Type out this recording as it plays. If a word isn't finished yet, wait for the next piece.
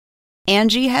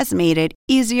Angie has made it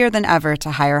easier than ever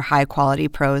to hire high-quality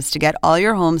pros to get all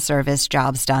your home service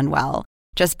jobs done well.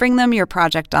 Just bring them your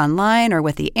project online or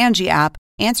with the Angie app,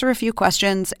 answer a few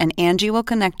questions, and Angie will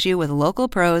connect you with local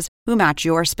pros who match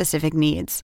your specific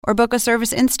needs. Or book a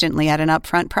service instantly at an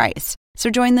upfront price. So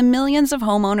join the millions of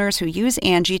homeowners who use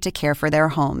Angie to care for their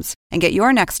homes and get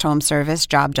your next home service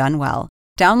job done well.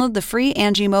 Download the free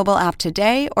Angie mobile app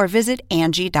today or visit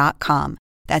Angie.com.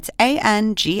 That's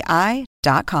ANGI.com.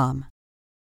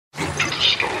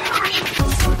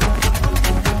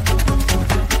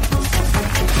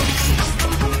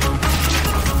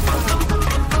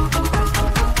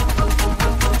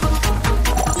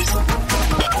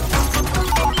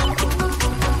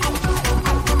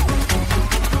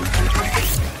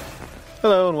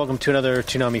 Hello and welcome to another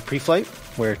Toonami Pre-Flight,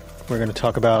 where we're going to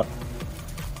talk about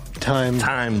time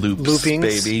loops, loopings.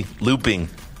 baby, looping.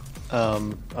 I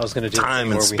was going to do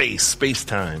time and space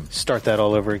time. Start that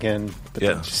all over again. But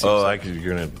Yeah. Oh, I get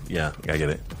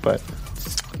it. But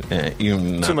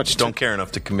Too much. Don't care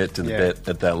enough to commit to the bit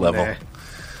at that level.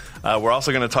 Nah. We're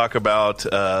also going to talk about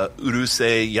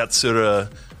Urusei Yatsura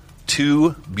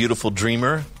 2, Beautiful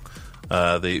Dreamer,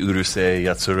 the Urusei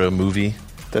Yatsura movie.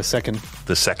 The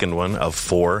second one of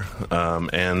 4.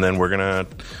 And then we're going to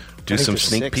do some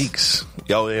sneak 6. peeks.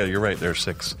 Oh, yeah, you're right. There's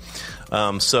 6.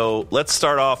 So let's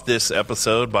start off this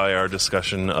episode by our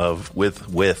discussion of, with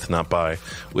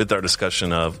our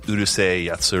discussion of Urusei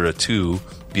Yatsura 2,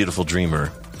 Beautiful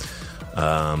Dreamer.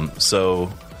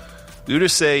 So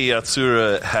Urusei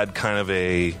Yatsura had kind of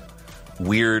a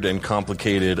weird and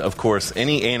complicated, of course,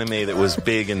 any anime that was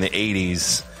big in the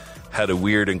 80s had a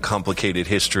weird and complicated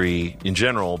history in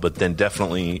general, but then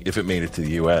definitely, if it made it to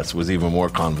the U.S., was even more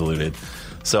convoluted.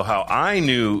 So how I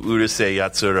knew Urusei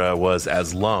Yatsura was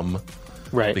as Lum,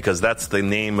 right? Because that's the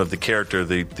name of the character,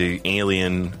 the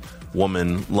alien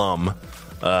woman Lum.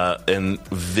 And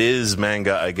Viz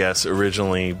Manga, I guess,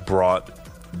 originally brought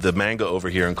the manga over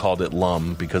here and called it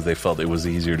Lum because they felt it was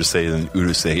easier to say than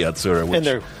Urusei Yatsura, and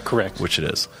they're correct, which it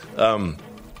is.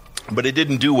 But it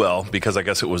didn't do well because I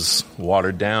guess it was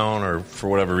watered down, or for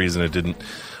whatever reason it didn't.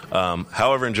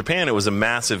 However, in Japan, it was a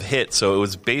massive hit. So it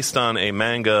was based on a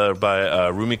manga by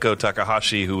Rumiko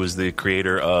Takahashi, who was the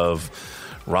creator of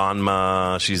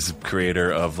Ranma. She's the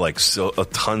creator of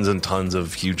tons and tons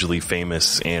of hugely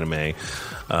famous anime.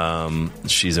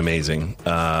 She's amazing.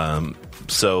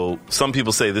 So some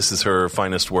people say this is her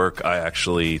finest work. I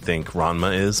actually think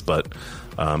Ranma is, but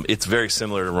it's very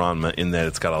similar to Ranma in that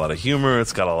it's got a lot of humor,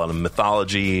 it's got a lot of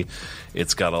mythology,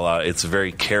 it's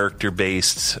very character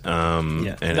based. And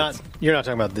you're not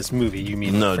talking about this movie. You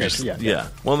mean no?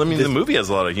 Well, I mean the movie has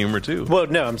a lot of humor too. Well,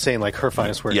 no, I'm saying like her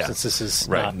finest work. Since this is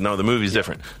right. No, the movie's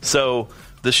different. So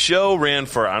the show ran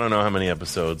for I don't know how many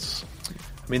episodes.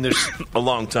 I mean, there's a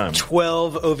long time.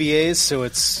 12 OVAs, so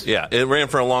it's it ran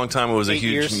for a long time. It was a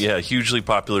hugely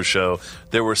popular show.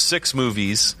 There were 6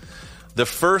 movies. The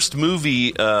first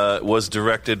movie was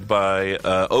directed by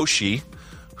Oshii,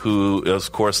 who is,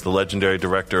 of course, the legendary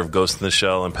director of Ghost in the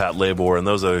Shell and Pat Labor and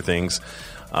those other things.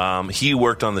 He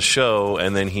worked on the show,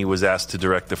 and then he was asked to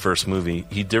direct the first movie.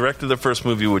 He directed the first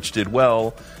movie, which did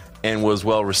well and was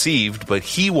well received, but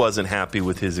he wasn't happy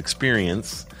with his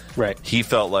experience. Right. He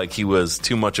felt like he was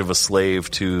too much of a slave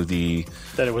to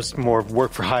that it was more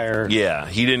work for hire. Yeah,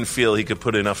 he didn't feel he could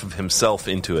put enough of himself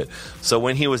into it. So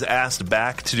when he was asked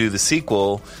back to do the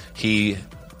sequel, he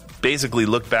basically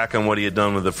looked back on what he had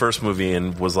done with the first movie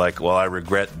and was like, well, I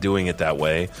regret doing it that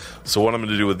way. So what I'm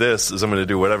going to do with this is I'm going to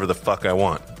do whatever the fuck I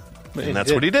want. And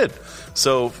that's what he did.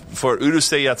 So for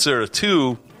Urusei Yatsura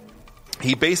 2,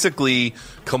 he basically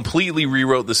completely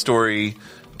rewrote the story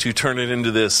to turn it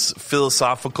into this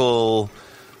philosophical,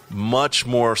 much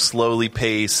more slowly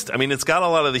paced. I mean, it's got a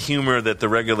lot of the humor that the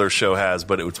regular show has,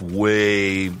 but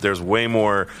there's way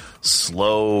more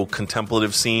slow,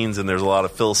 contemplative scenes, and there's a lot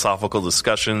of philosophical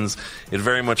discussions. It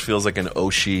very much feels like an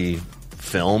Oshii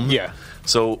film. Yeah.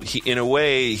 So, in a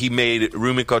way, he made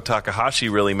Rumiko Takahashi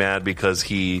really mad because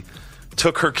he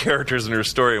took her characters and her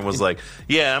story and was like,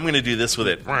 yeah, I'm going to do this with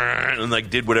it.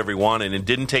 And, did whatever he wanted and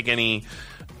didn't take any...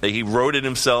 He wrote it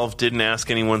himself, didn't ask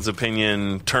anyone's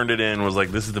opinion, turned it in, was like,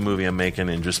 this is the movie I'm making,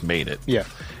 and just made it. Yeah.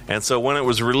 And so when it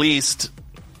was released,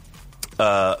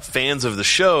 fans of the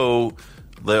show,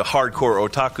 the hardcore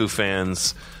otaku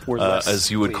fans, as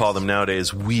you would call them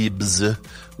nowadays, weebs,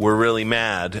 were really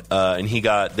mad. And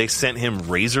they sent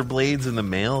him razor blades in the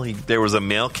mail. There was a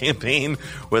mail campaign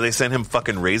where they sent him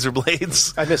fucking razor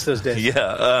blades. I miss those days.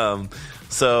 Yeah.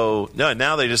 So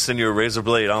now they just send you a razor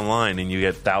blade online and you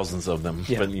get thousands of them.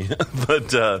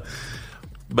 Yeah.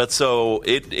 But so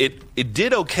it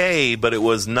did okay, but it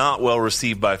was not well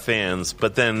received by fans.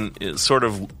 But then it sort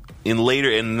of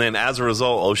and then as a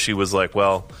result, Oshii was like,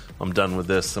 well, I'm done with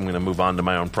this. I'm going to move on to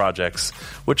my own projects,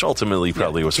 which ultimately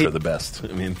probably was for the best. I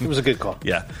mean, it was a good call.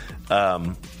 Yeah.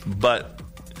 But,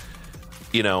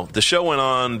 the show went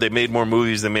on. They made more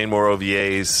movies. They made more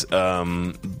OVAs.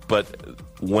 But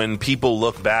when people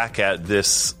look back at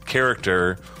this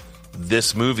character,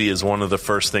 this movie is one of the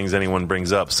first things anyone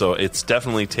brings up. So it's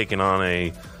definitely taken on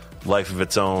a life of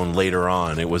its own later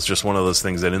on. It was just one of those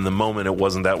things that in the moment it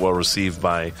wasn't that well received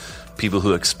by people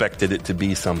who expected it to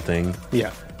be something.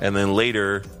 Yeah. And then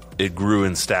later it grew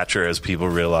in stature as people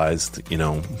realized,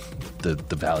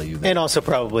 the value. And also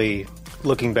probably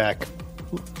looking back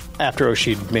after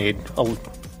Oshii made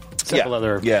several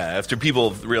other... Yeah, after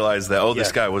people realized that,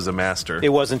 this guy was a master.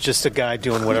 It wasn't just a guy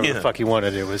doing whatever the fuck he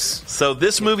wanted. It was... So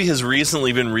this movie has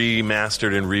recently been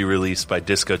remastered and re-released by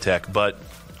Discotek, but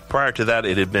prior to that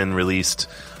it had been released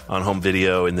on home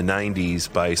video in the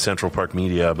 90s by Central Park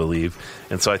Media, I believe.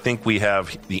 And so I think we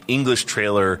have the English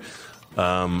trailer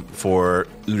for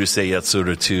Urusei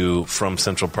Yatsura 2 from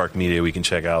Central Park Media we can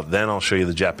check out. Then I'll show you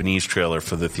the Japanese trailer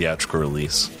for the theatrical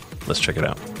release. Let's check it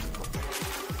out.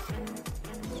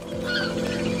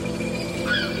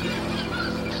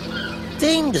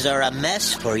 Things are a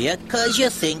mess for you because you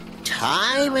think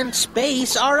time and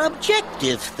space are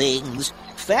objective things.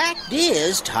 Fact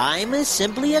is, time is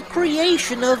simply a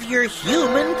creation of your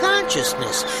human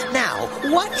consciousness. Now,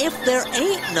 what if there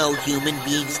ain't no human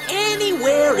beings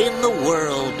anywhere in the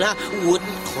world?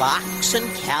 Wouldn't clocks and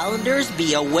calendars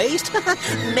be a waste?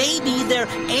 Maybe there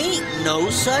ain't no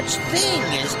such thing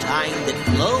as time that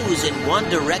flows in one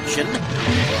direction.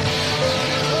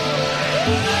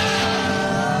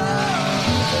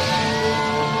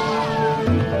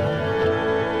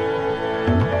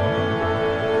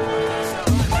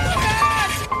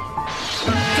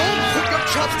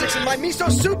 In my miso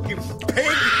soup, you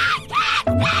pig!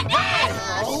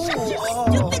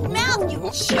 Stupid mouth,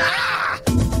 you Save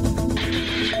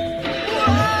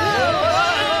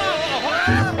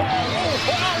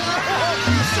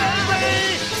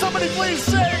me! Somebody please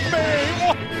save me!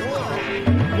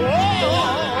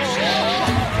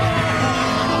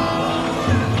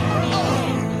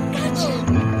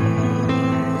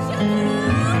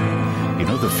 You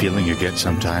know the feeling you get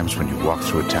sometimes when you walk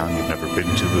through a town you've never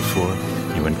been to before?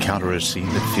 You encounter a scene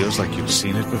that feels like you've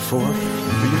seen it before? Or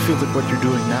you feel that what you're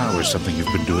doing now is something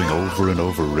you've been doing over and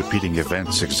over, repeating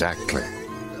events exactly.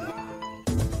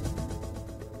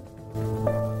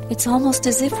 It's almost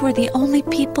as if we're the only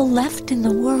people left in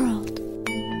the world.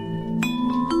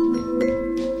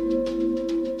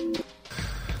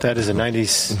 That is a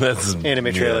 90s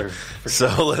anime trailer. Yeah.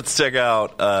 So let's check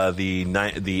out the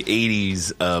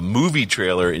 80s movie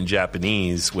trailer in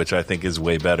Japanese, which I think is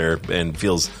way better and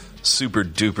feels super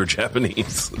duper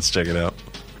Japanese. Let's check it out.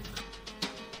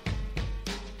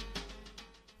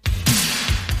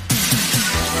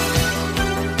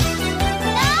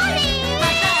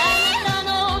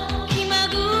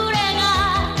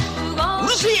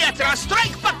 Urusei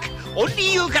Strike Back!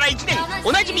 Only You から1年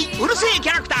おなじみうるせえキ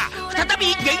ャラクター再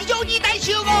び劇場に大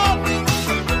集合。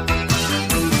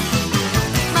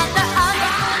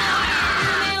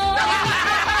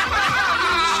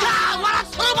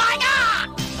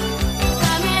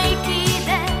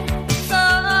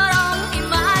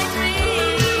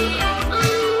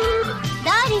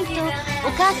お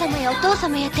母様やお父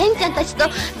様や天ちゃんたちと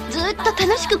ずっと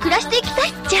楽しく暮らしていきたい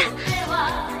っちゃ。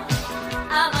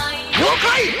了解！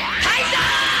はいだ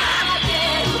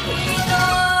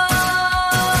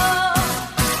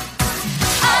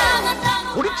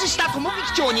ー！孤立した友引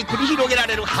町に繰り広げら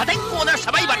れる破天荒な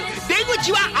サバイバル、出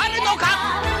口はあるの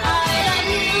か？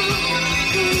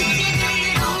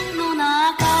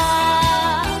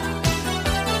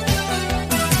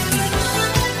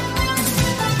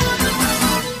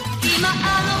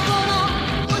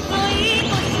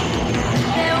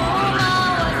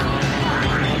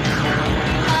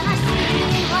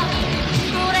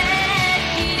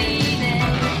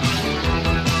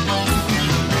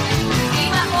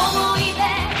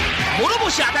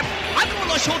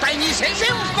正体に宣戦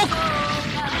布告。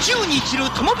宙に散る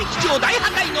友引町大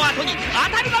破壊の後に当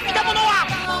たりが見たものは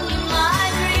こ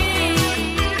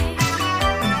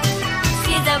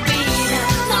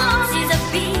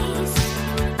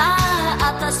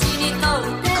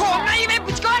んな夢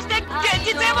ぶち壊して現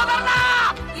実へ戻る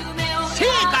な。生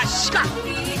か死か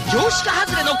常識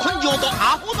外れの根性と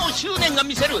アホの執念が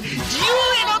見せる自由へ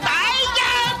の大ジ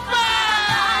ャンプ。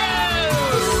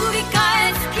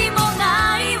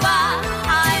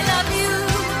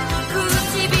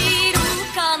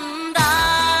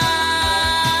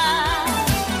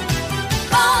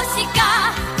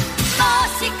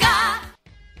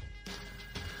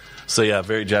So yeah,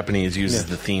 very Japanese, uses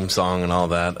the theme song and all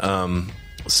that.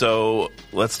 So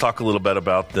let's talk a little bit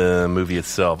about the movie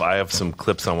itself. I have some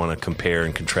clips I want to compare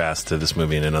and contrast to this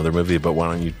movie and another movie, but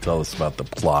why don't you tell us about the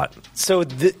plot? So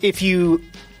if you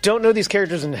don't know these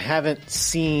characters and haven't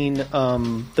seen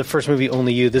the first movie,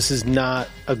 Only You, this is not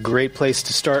a great place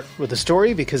to start with the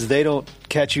story because they don't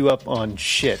catch you up on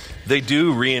shit. They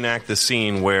do reenact the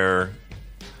scene where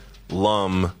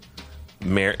Lum...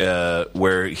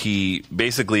 where he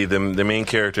basically the main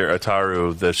character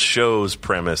Ataru, the show's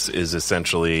premise is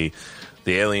essentially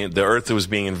the Earth was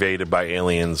being invaded by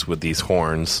aliens with these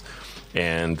horns,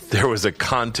 and there was a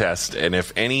contest, and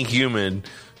if any human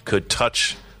could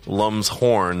touch Lum's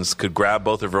horns, could grab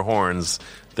both of her horns,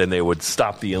 then they would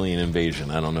stop the alien invasion.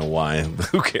 I don't know why.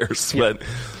 Who cares? Yeah.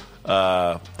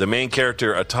 But the main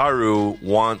character Ataru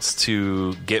wants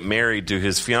to get married to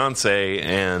his fiance,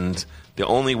 and the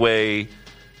only way,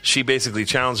 she basically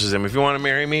challenges him, if you want to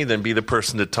marry me, then be the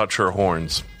person to touch her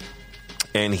horns.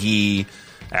 And he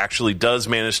actually does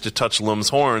manage to touch Lum's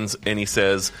horns, and he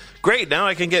says, great, now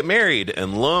I can get married.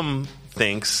 And Lum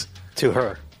thinks... To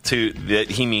her. That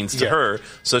he means to her.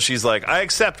 So she's like, I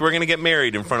accept, we're going to get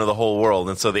married in front of the whole world.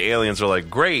 And so the aliens are like,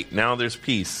 great, now there's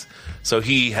peace. So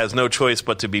he has no choice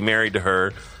but to be married to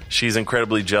her. She's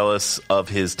incredibly jealous of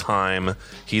his time.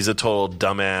 He's a total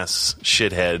dumbass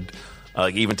shithead.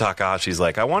 Even Takahashi's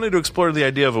like, I wanted to explore the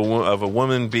idea of a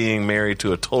woman being married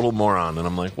to a total moron. And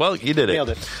I'm like, well, you did it. Nailed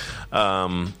it.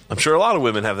 I'm sure a lot of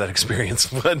women have that experience,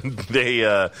 but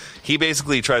he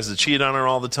basically tries to cheat on her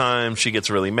all the time. She gets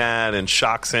really mad and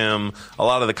shocks him. A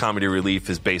lot of the comedy relief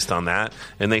is based on that.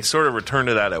 And they sort of return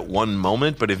to that at one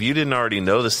moment. But if you didn't already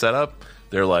know the setup,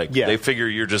 they're like, they figure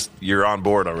you're on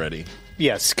board already.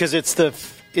 Yes, because it's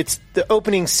the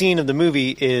opening scene of the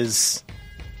movie is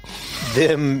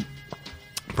them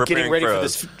getting ready for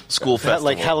this school festival,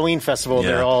 like Halloween festival.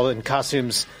 They're all in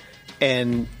costumes,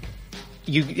 and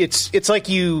it's like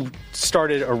you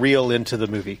started a reel into the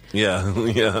movie.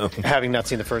 Yeah. Having not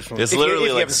seen the first one, it's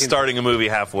literally like starting a movie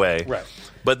halfway, right?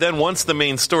 But then once the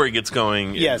main story gets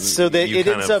going, so it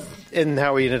ends up, and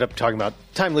how we ended up talking about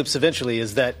time loops eventually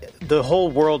is that the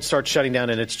whole world starts shutting down,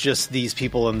 and it's just these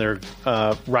people, and they're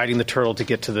riding the turtle to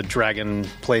get to the dragon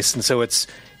place, and so it's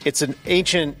an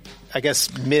ancient, I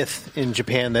guess, myth in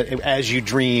Japan that as you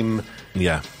dream,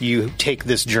 you take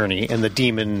this journey, and the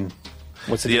demon.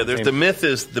 What's the name? The myth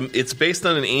is it's based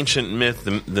on an ancient myth.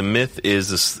 The myth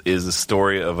is a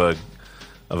story of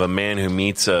a man who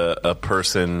meets a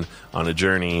person on a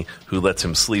journey who lets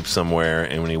him sleep somewhere,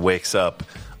 and when he wakes up,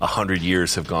 100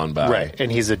 years have gone by. Right,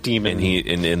 and he's a demon.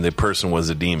 And the person was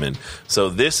a demon. So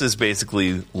this is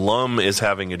basically Lum is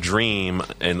having a dream,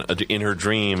 and in her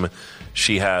dream,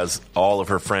 she has all of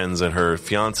her friends and her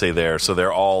fiance there, so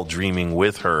they're all dreaming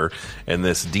with her. And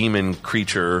this demon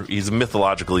creature, he's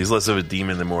mythological, he's less of a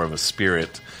demon than more of a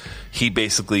spirit. He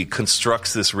basically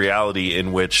constructs this reality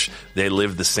in which they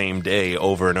live the same day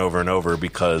over and over and over,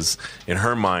 because in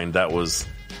her mind that was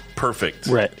perfect.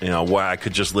 Right. Why I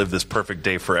could just live this perfect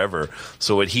day forever.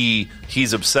 So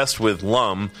he's obsessed with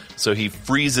Lum, so he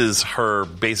freezes her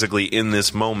basically in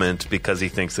this moment because he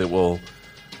thinks it will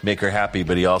make her happy,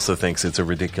 but he also thinks it's a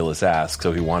ridiculous ask,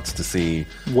 so he wants to see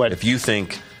if you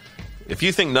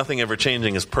think nothing ever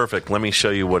changing is perfect, let me show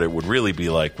you what it would really be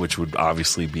like, which would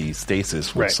obviously be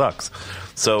stasis, which sucks.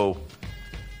 So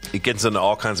it gets into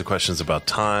all kinds of questions about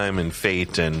time and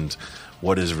fate and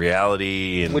what is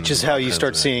reality, and which is how you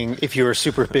start seeing, if you're a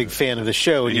super big fan of the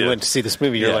show and you went to see this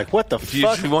movie, you're like, what the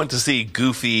fuck? If you want to see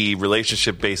goofy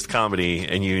relationship-based comedy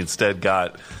and you instead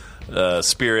got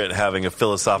Spirit having a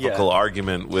philosophical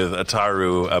argument with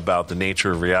Ataru about the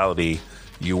nature of reality,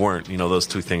 you weren't. Those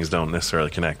two things don't necessarily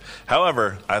connect.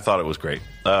 However, I thought it was great.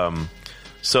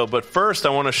 But first I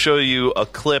want to show you a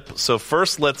clip. So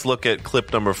first let's look at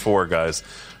clip number 4, guys.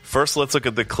 First let's look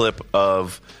at the clip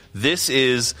of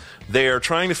they are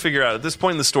trying to figure out, at this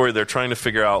point in the story, they're trying to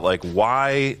figure out, like,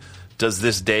 why does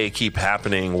this day keep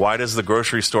happening? Why does the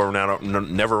grocery store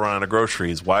never run out of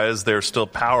groceries? Why is there still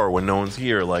power when no one's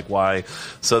here? Like, why?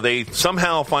 So they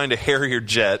somehow find a Harrier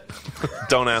jet.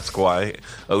 Don't ask why.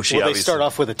 Oshii they start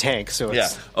off with a tank. So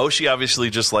Oshii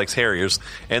obviously just likes Harriers.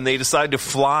 And they decide to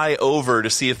fly over to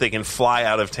see if they can fly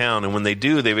out of town. And when they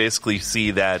do, they basically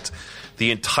see that the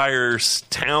entire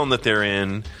town that they're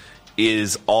in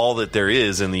is all that there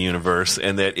is in the universe,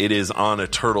 and that it is on a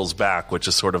turtle's back, which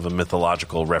is sort of a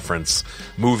mythological reference,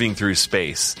 moving through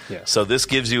space. So this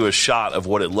gives you a shot of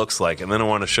what it looks like, and then I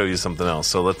want to show you something else.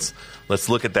 So let's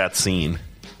look at that scene.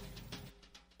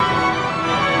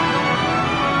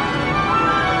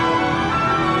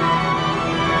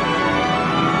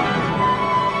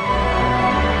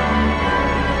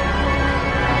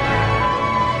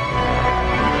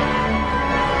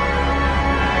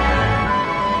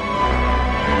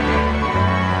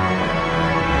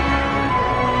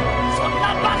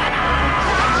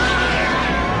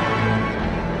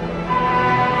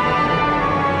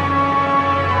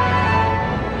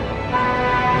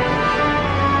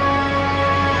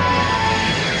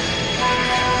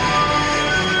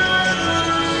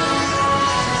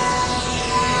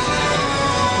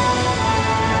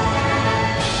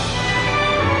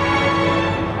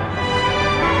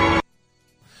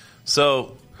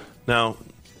 So, now,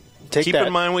 keep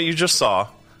in mind what you just saw.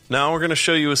 Now we're going to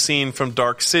show you a scene from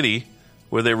Dark City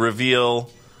where they reveal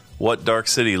what Dark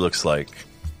City looks like.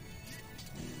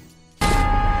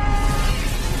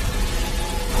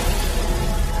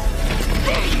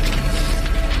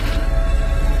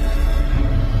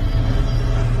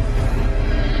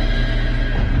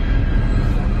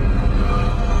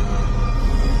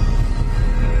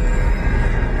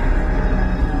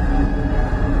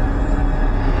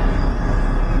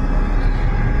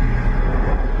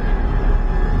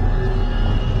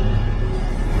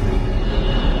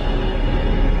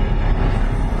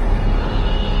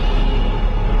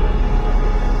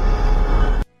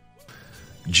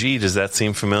 Gee, does that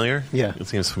seem familiar? Yeah. It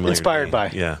seems familiar. Inspired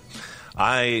by. Yeah.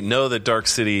 I know that Dark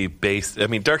City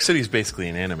Dark City is basically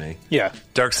an anime. Yeah.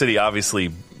 Dark City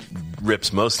obviously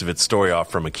rips most of its story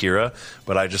off from Akira,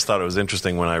 but I just thought it was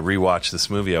interesting when I rewatched this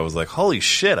movie. I was like, holy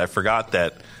shit, I forgot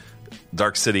that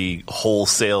Dark City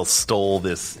wholesale stole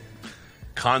this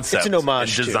concept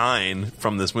and design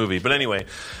from this movie. But anyway,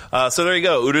 so there you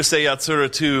go. Urusei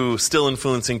Yatsura 2 still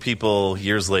influencing people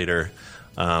years later.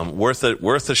 Worth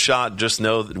a shot. Just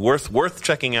know worth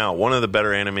checking out. One of the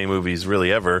better anime movies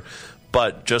really ever.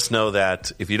 But just know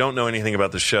that if you don't know anything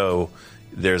about the show,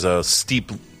 there's a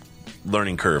steep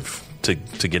learning curve to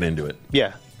get into it.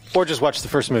 Yeah, or just watch the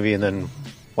first movie and then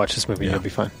watch this movie and you'll be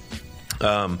fine.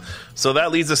 So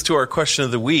that leads us to our question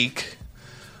of the week,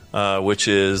 which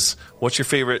is, what's your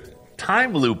favorite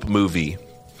time loop movie?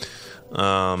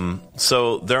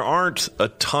 So there aren't a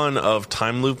ton of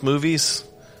time loop movies.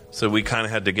 So we kind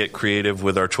of had to get creative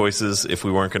with our choices if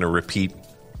we weren't going to repeat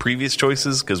previous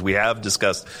choices, because we have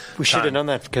discussed... We should have done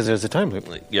that because there's a time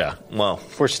loop. Yeah, well...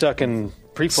 We're stuck in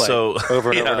pre-play over and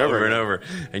over and over. And over.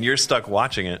 And you're stuck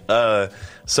watching it.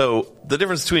 So the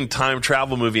difference between time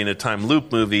travel movie and a time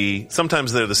loop movie,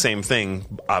 sometimes they're the same thing,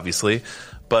 obviously.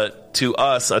 But to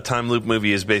us, a time loop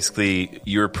movie is basically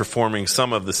you're performing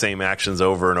some of the same actions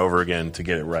over and over again to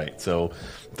get it right. So...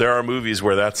 there are movies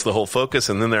where that's the whole focus,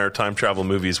 and then there are time travel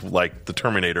movies like The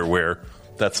Terminator where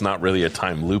that's not really a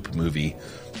time loop movie.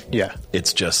 Yeah.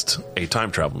 It's just a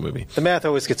time travel movie. The math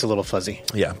always gets a little fuzzy.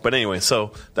 Yeah, but anyway,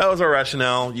 so that was our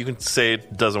rationale. You can say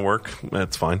it doesn't work.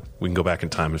 That's fine. We can go back in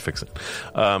time and fix it.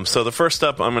 So the first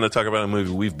up, I'm going to talk about a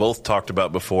movie we've both talked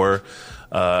about before,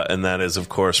 and that is, of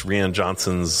course, Rian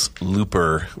Johnson's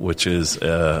Looper, which is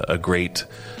a great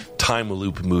time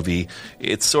loop movie.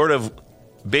 It's sort of...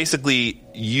 basically,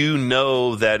 you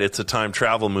know that it's a time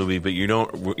travel movie, but you're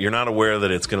not aware that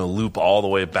it's going to loop all the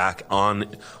way back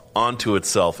onto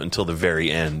itself until the very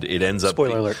end. It ends up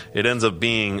spoiler alert. It ends up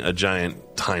being a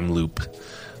giant time loop.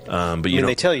 But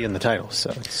they tell you in the title, so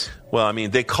it's... Well, I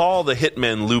mean, they call the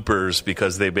hitmen loopers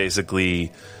because they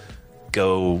basically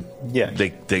go... Yeah.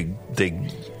 They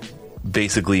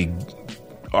basically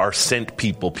are sent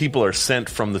people. People are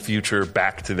sent from the future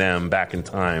back to them, back in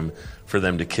time, for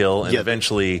them to kill, and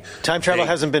eventually time travel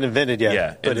hasn't been invented yet.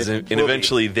 Yeah, but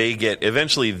eventually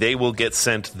they will get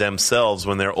sent themselves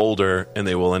when they're older, and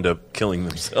they will end up killing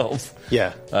themselves.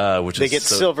 Yeah, which they get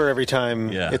silver every time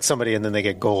it's somebody, and then they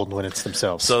get gold when it's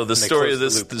themselves. So the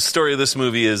story of this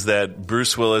movie is that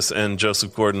Bruce Willis and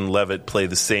Joseph Gordon-Levitt play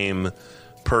the same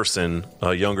person,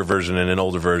 a younger version and an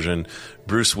older version.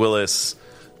 Bruce Willis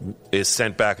is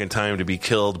sent back in time to be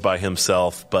killed by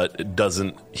himself, but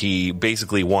doesn't. He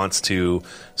basically wants to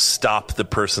stop the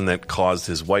person that caused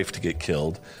his wife to get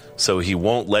killed, so he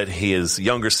won't let his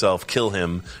younger self kill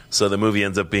him. So the movie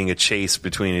ends up being a chase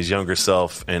between his younger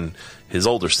self and his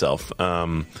older self,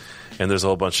 and there's a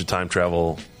whole bunch of time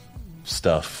travel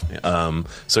stuff.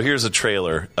 So here's a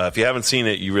trailer. If you haven't seen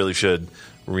it, you really should.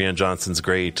 Rian Johnson's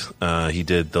great. He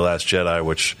did The Last Jedi,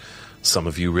 which some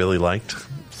of you really liked.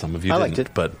 Some of you didn't, liked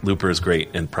it. But Looper is great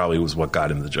and probably was what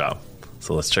got him the job.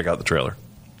 So let's check out the trailer.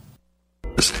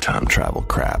 This time travel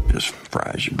crap just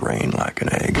fries your brain like an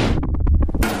egg.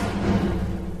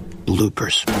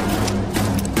 Loopers.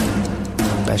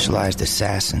 Specialized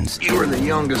assassins. You were the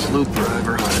youngest looper I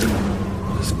ever hunted.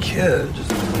 This kid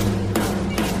just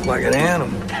like an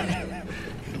animal.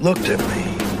 He looked at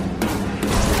me.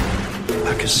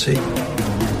 I could see,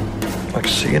 like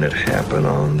seeing it happen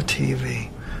on the TV.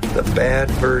 The bad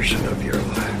version of your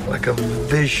life, like a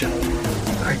vision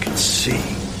I could see.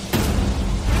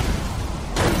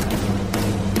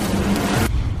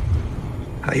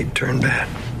 How you'd turn bad.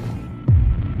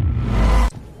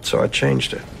 So I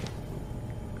changed it.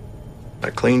 I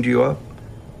cleaned you up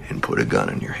and put a gun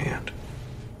in your hand.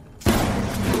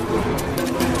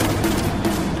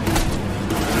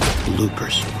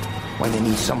 Loopers. When they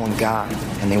need someone gone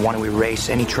and they want to erase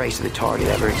any trace of the target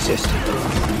ever existed.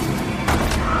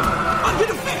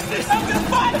 gonna fix this! I'm gonna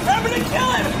find him! I'm gonna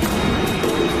kill him!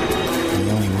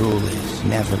 The only rule is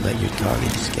never let your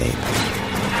target escape.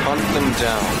 Hunt them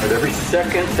down. And every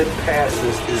second that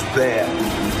passes is bad.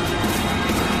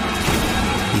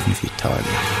 Even if your target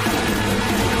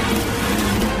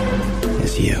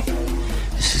is you.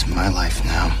 This is my life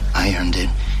now. I earned it.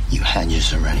 You had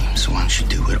yours already. So why don't you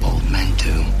do what old men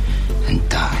do and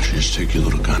die? Just take your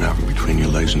little gun out from between your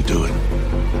legs and do it.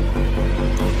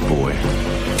 Boy.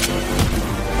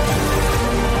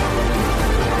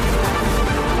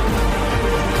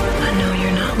 I know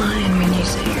you're not lying when you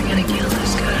say you're gonna kill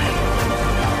this guy.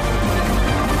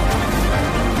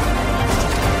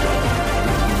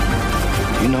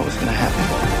 Do you know what's gonna happen?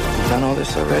 You've done all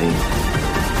this already?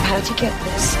 How'd you get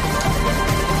this?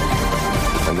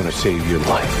 I'm gonna save your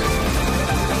life.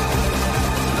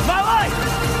 My life!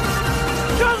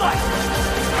 Your life!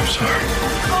 I'm sorry.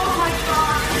 Oh my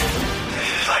God!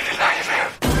 It's like a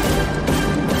nightmare.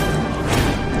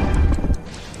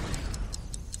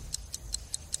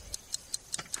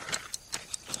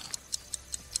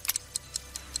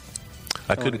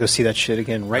 I couldn't go see that shit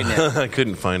again right now. I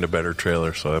couldn't find a better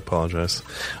trailer, so I apologize.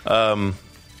 And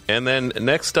then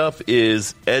next up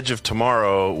is Edge of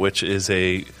Tomorrow, which is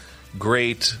a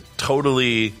great,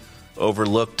 totally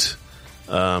overlooked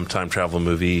time travel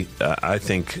movie. I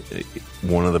think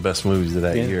one of the best movies of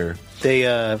that year. They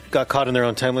got caught in their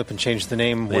own time loop and changed the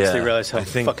name once they realized how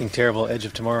fucking terrible Edge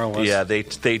of Tomorrow was. Yeah, they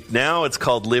now it's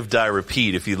called Live, Die,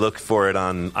 Repeat. If you look for it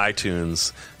on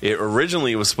iTunes, it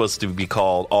originally was supposed to be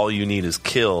called All You Need Is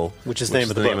Kill, which is the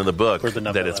name of the book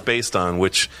that it's based on,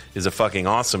 which is a fucking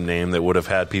awesome name that would have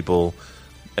had people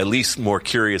at least more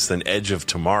curious than Edge of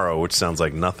Tomorrow, which sounds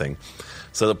like nothing.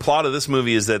 So the plot of this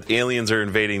movie is that aliens are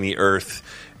invading the Earth,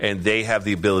 and they have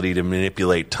the ability to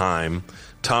manipulate time.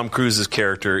 Tom Cruise's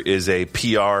character is a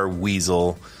PR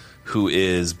weasel who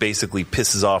is basically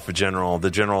pisses off a general.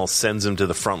 The general sends him to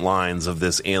the front lines of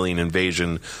this alien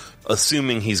invasion,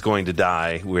 assuming he's going to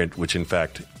die, which in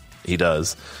fact he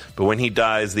does. But when he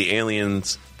dies, the alien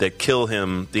that kills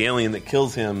him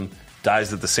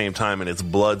dies at the same time, and its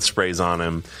blood sprays on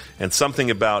him. And something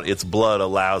about its blood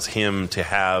allows him to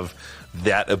have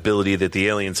that ability that the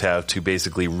aliens have to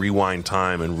basically rewind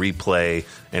time and replay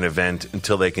an event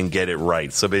until they can get it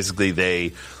right. So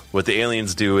basically what the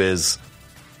aliens do is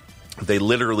they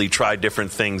literally try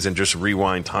different things and just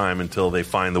rewind time until they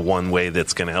find the one way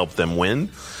that's going to help them win.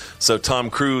 So Tom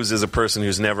Cruise is a person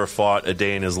who's never fought a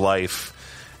day in his life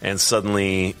and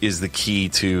suddenly is the key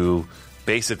to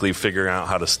basically figuring out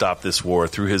how to stop this war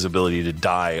through his ability to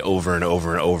die over and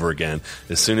over and over again.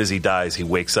 As soon as he dies, he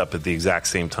wakes up at the exact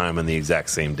same time on the exact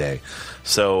same day.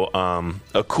 So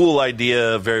a cool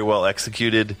idea, very well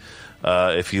executed.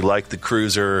 If you like the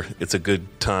Cruiser, it's a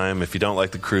good time. If you don't like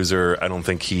the Cruiser, I don't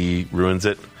think he ruins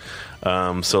it.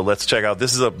 So let's check out.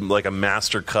 This is like a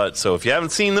master cut. So if you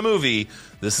haven't seen the movie,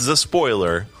 this is a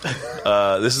spoiler.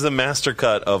 This is a master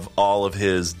cut of all of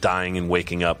his dying and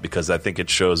waking up, because I think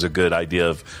it shows a good idea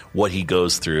of what he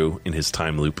goes through in his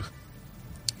time loop.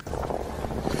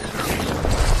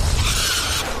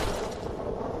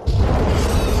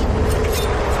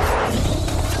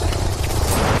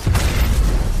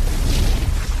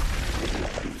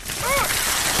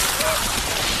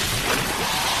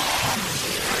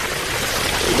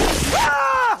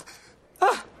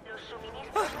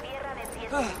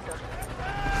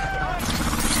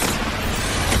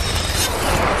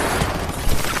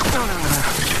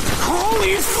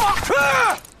 Holy fuck!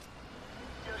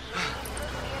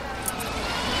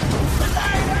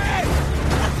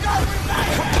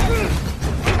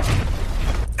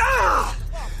 Ah!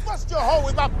 Bust your hole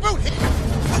with my boot here!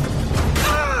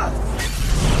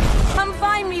 Come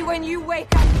find me when you wake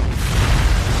up.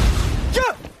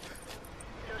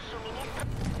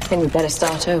 Then you better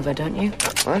start over, don't you?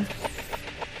 What?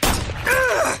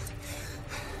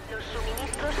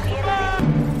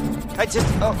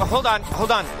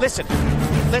 Hold on. Listen.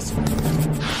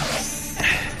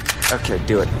 Okay,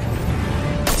 do it.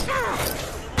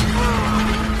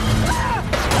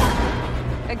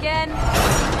 Again.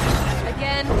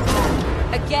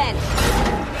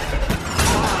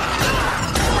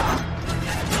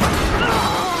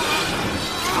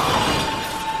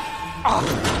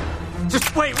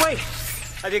 Just wait.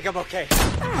 I think I'm okay.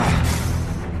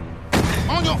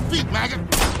 On your feet, maggot!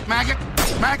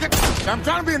 I'm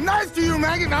trying to be nice to you,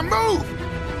 maggot! Now move!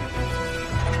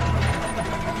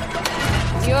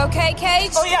 You okay,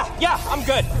 Cage? Oh, yeah, I'm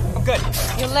good.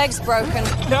 Your leg's broken.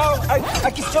 No,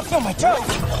 I can still feel my toes.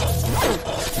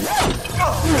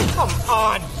 Oh, come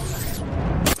on.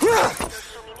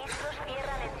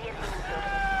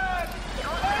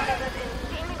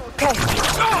 Okay.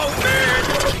 Oh, man!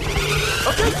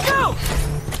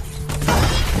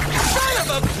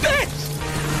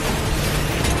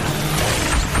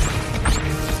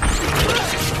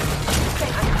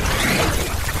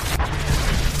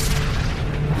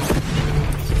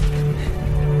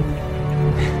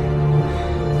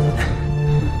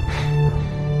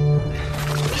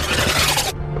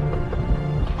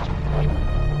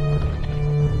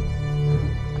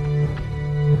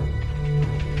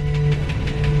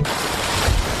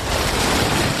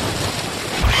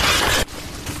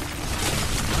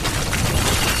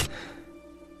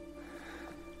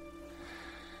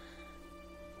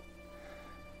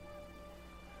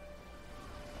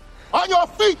 On your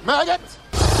feet, maggot!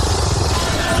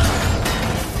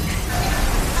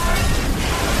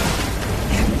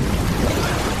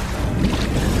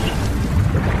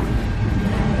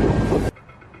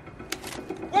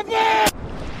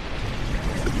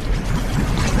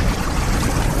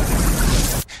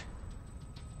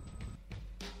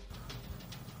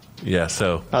 Yeah,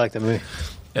 so I like that movie.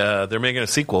 They're making a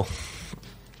sequel,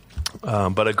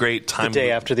 but a great time. The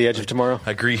Day After the Edge of Tomorrow.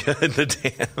 I agree.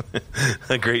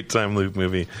 A great time loop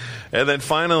movie. And then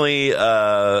finally,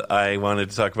 I wanted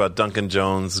to talk about Duncan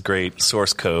Jones' great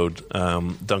Source Code.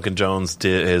 Duncan Jones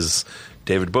is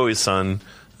David Bowie's son.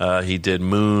 He did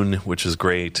Moon, which is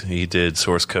great. He did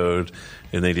Source Code,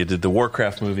 and they did the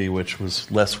Warcraft movie, which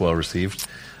was less well received.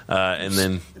 And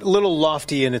then a little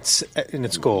lofty in its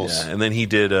goals. Yeah, and then he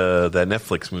did that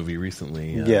Netflix movie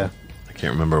recently. Yeah, I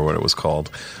can't remember what it was called.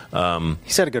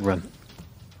 He's had a good run.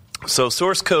 So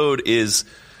Source Code it's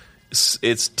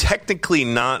technically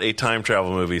not a time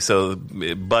travel movie.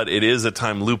 But it is a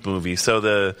time loop movie. So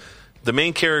the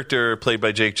main character, played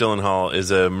by Jake Gyllenhaal,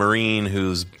 is a Marine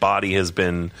whose body has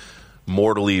been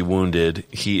mortally wounded.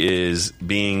 He is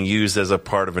being used as a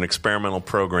part of an experimental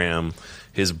program.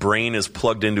 His brain is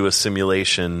plugged into a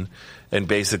simulation, and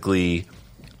basically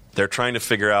they're trying to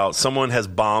figure out, someone has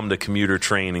bombed a commuter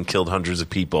train and killed hundreds of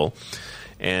people,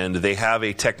 and they have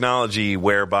a technology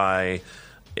whereby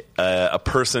a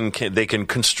person can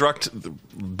reconstruct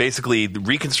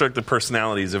the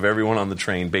personalities of everyone on the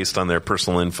train based on their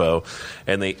personal info,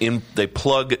 and they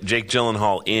plug Jake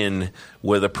Gyllenhaal in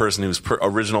with a person whose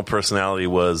original personality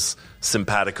was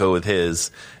simpatico with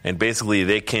his, and basically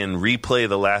they can replay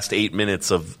the last 8 minutes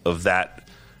of that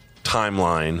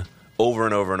timeline over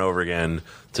and over and over again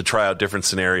to try out different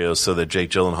scenarios so that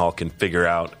Jake Gyllenhaal can figure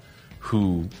out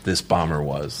who this bomber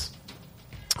was.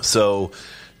 So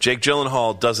Jake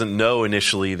Gyllenhaal doesn't know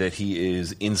initially that he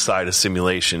is inside a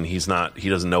simulation. He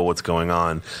doesn't know what's going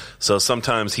on. So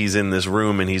sometimes he's in this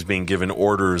room and he's being given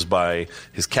orders by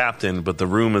his captain, but the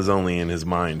room is only in his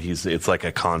mind. It's like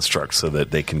a construct so that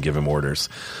they can give him orders.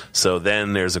 So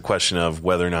then there's a question of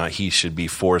whether or not he should be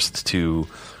forced to,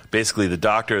 basically the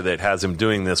doctor that has him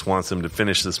doing this wants him to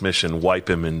finish this mission, wipe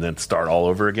him, and then start all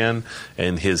over again.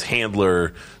 And his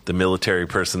handler, the military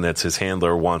person that's his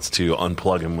handler, wants to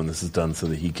unplug him when this is done so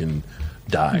that he can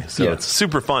die. So It's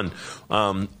super fun.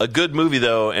 A good movie,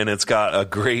 though, and it's got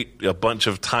a bunch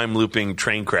of time looping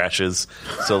train crashes.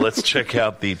 So let's check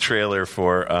out the trailer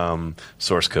for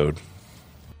Source Code.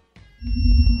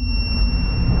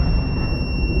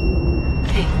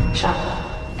 Hey, Sean.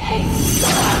 Hey.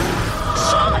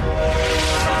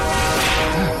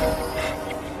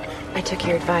 I took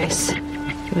your advice.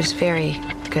 It was very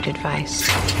good advice.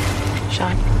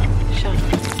 Sean.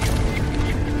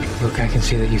 Look, I can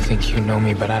see that you think you know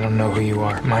me, but I don't know who you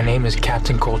are. My name is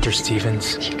Captain Coulter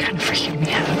Stevens. You're kind of freaking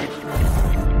me out.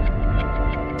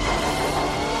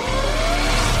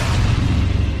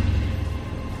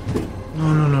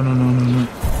 No.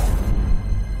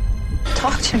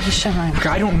 Talk to me, Sean. Look,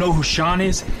 I don't know who Sean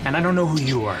is, and I don't know who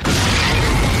you are.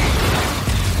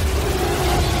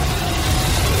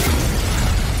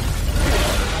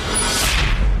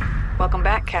 Welcome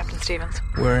back, Captain Stevens.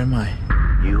 Where am I?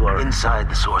 You are inside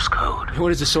the source code.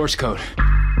 What is the source code?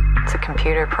 It's a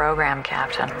computer program,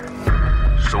 Captain.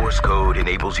 Source code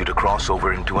enables you to cross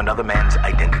over into another man's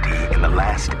identity in the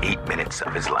last 8 minutes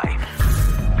of his life.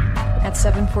 At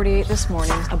 7:48 this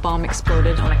morning, a bomb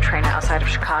exploded on a train outside of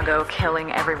Chicago,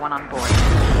 killing everyone on board.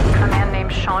 A man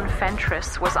named Sean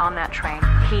Fentress was on that train.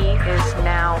 He is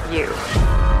now you.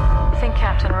 Think,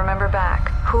 Captain, remember back.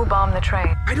 Who bombed the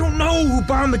train? I don't know who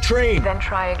bombed the train. Then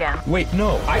try again. Wait,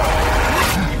 no,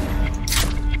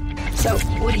 So,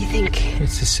 what do you think?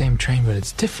 It's the same train, but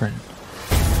it's different.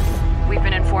 We've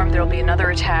been informed there'll be another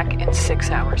attack in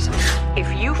 6 hours.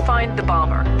 If you find the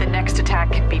bomber, the next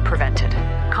attack can be prevented.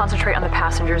 Concentrate on the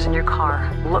passengers in your car.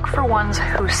 Look for ones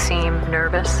who seem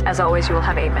nervous. As always, you will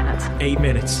have 8 minutes. 8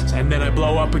 minutes, and then I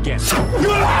blow up again.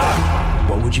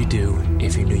 What would you do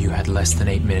if you knew you had less than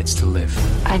 8 minutes to live?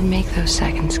 I'd make those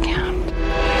seconds count.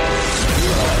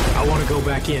 I want to go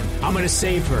back in. I'm going to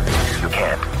save her. You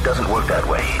can't. It doesn't work that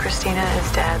way. Christina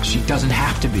is dead. She doesn't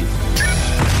have to be.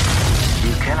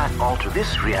 You cannot alter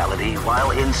this reality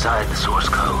while inside the source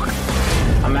code.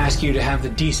 I'm asking you to have the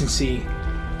decency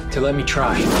to let me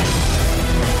try.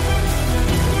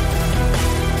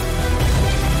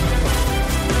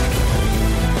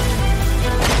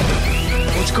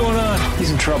 What's going on? He's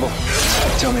in trouble.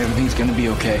 Tell me everything's gonna be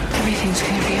okay. Everything's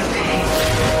gonna be okay.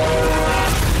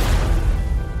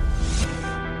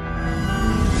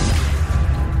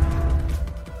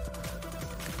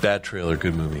 Bad trailer,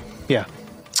 good movie. Yeah.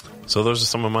 So those are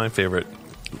some of my favorite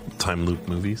time loop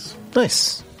movies.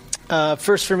 Nice.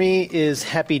 First for me is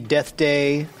Happy Death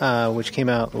Day, which came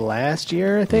out last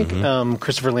year, I think.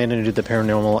 Christopher Landon, who did the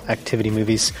Paranormal Activity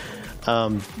movies.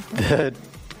 The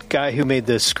guy who made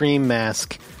the Scream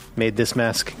mask made this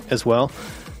mask as well.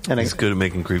 And he's good at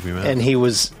making creepy masks. And he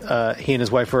and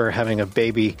his wife were having a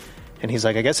baby. And he's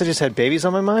like, I guess I just had babies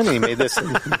on my mind. And he made this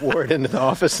and wore it into the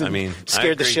office and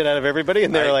scared the shit out of everybody.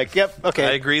 And they were like, yep, okay.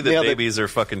 I agree that babies are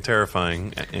fucking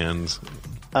terrifying. And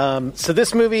so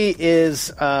this movie is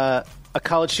a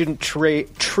college student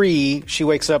Tree. She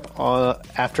wakes up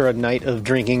after a night of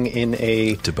drinking in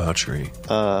a debauchery.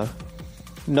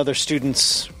 Another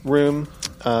student's room.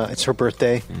 It's her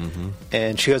birthday.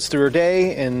 And she goes through her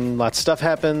day and lots of stuff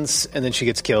happens. And then she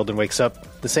gets killed and wakes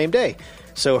up the same day.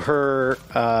 So her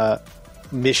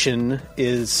mission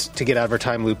is to get out of her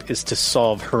time loop is to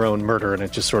solve her own murder, and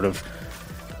it just sort of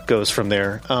goes from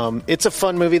there. It's a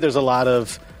fun movie. There's a lot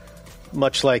of,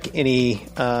 much like any,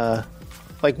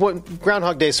 like what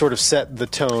Groundhog Day sort of set the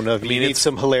tone of. You need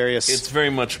some hilarious. It's very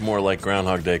much more like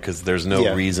Groundhog Day because there's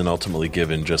no reason ultimately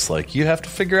given. Just like you have to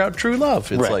figure out true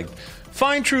love. It's like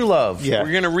find true love. Yeah.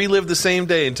 We're gonna relive the same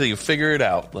day until you figure it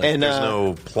out. Like, and there's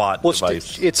no plot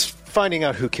device. It's finding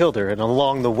out who killed her, and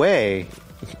along the way,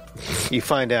 you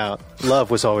find out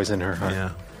love was always in her heart.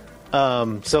 Yeah.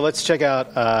 So let's check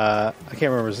out. I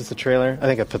can't remember. Is this the trailer? I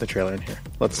think I put the trailer in here.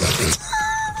 Let's.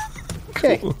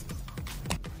 Okay. Cool.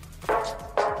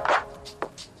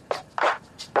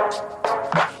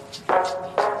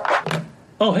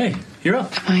 Oh, hey, you're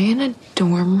up. Am I in a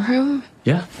dorm room?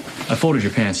 Yeah, I folded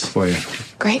your pants for you.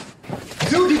 Great.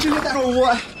 Dude, did you hit that or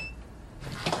what?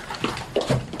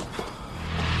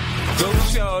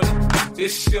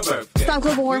 Stop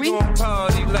global warming.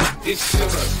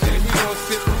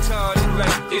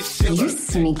 You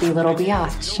sneaky little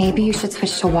biatch. Maybe you should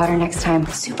switch to water next time.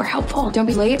 Super helpful. Don't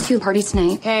be late to the party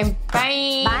tonight. Okay,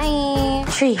 bye. Bye.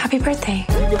 Tree, happy birthday.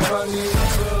 You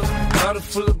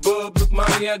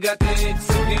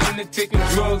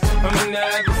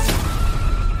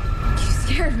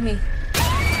scared me.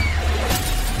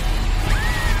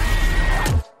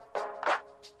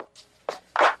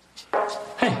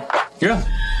 You're up.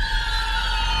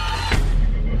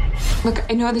 Look,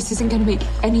 I know this isn't going to make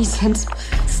any sense.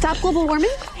 Stop global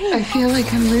warming? I feel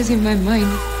like I'm losing my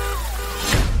mind.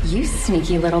 You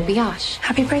sneaky little biatch.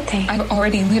 Happy birthday. I've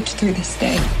already lived through this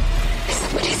day.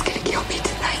 Somebody's going to kill me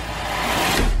tonight.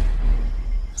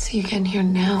 So you can hear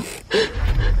now.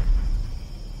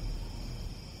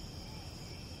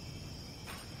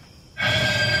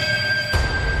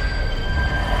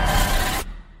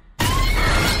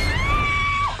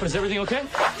 Is everything okay?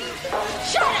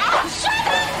 Shut up! Shut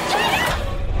up!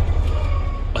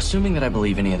 Assuming that I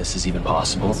believe any of this is even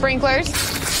possible. Sprinklers?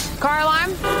 Car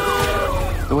alarm?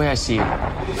 The way I see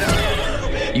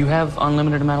it, you have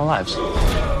unlimited amount of lives.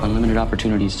 Unlimited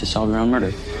opportunities to solve your own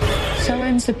murder. So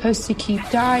I'm supposed to keep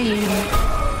dying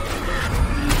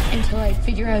until I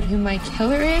figure out who my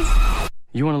killer is?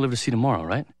 You want to live to see tomorrow,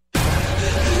 right?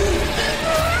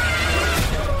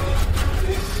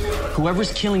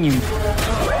 Whoever's killing you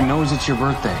knows it's your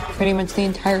birthday. Pretty much the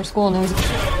entire school knows.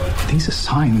 These are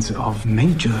signs of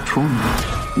major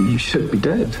trauma. You should be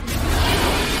dead.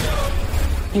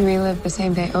 You relive the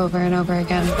same day over and over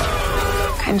again.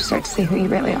 Kind of start to see who you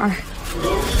really are.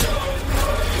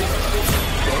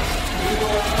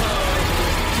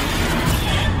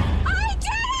 I did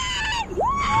it! Woo!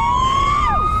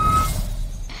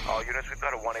 All units, we've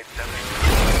got a 187.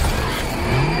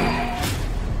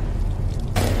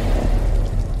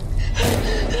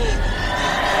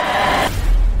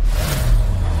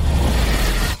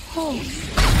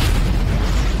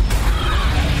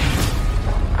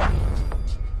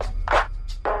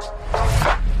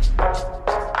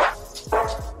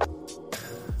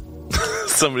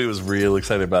 Somebody was real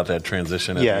excited about that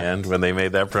transition at the end when they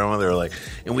made that promo. They were like,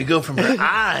 and we go from her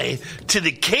eye to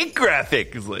the cake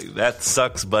graphic. It's like, that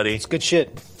sucks, buddy. It's good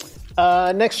shit.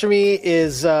 Next for me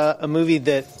is a movie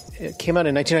that came out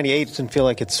in 1998. It doesn't feel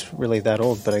like it's really that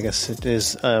old, but I guess it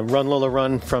is. Run, Lola,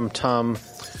 Run from Tom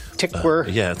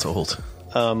Tykwer. Yeah, it's old.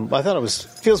 I thought it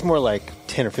feels more like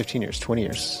 10 or 15 years, 20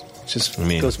 years. It just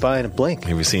goes by in a blink.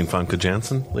 Have you seen Famke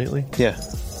Janssen lately? Yeah.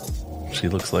 She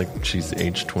looks like she's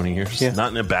aged 20 years. Yeah.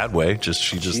 Not in a bad way.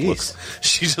 She just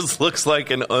looks like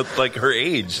like her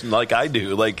age, like I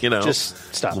do. Like, just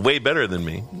stop. Way better than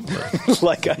me.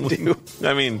 Like I do.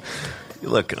 I mean,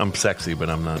 look, I'm sexy, but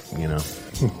I'm not,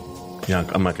 yeah,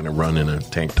 I'm not going to run in a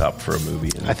tank top for a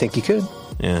movie. I think you could.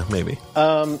 Yeah, maybe.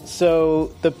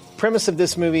 So the premise of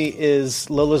this movie is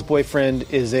Lola's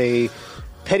boyfriend is a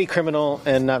petty criminal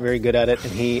and not very good at it,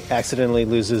 and he accidentally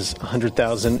loses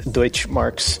 100,000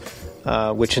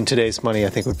 Deutschmarks, which in today's money I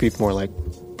think would be more like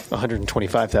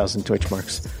 125,000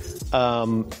 Deutschmarks.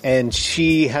 And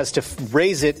she has to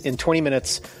raise it in 20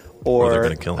 minutes or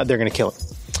they're going to kill him.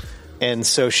 And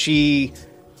so she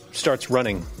starts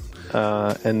running,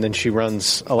 and then she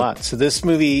runs a lot. So this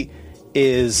movie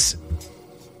is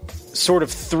sort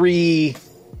of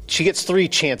she gets 3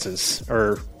 chances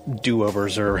or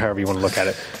do-overs or however you want to look at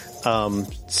it.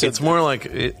 So it's more like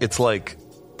it's like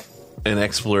an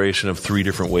exploration of 3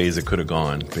 different ways it could have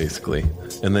gone, basically,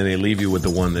 and then they leave you with the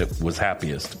one that was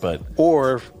happiest. But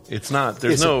it's not.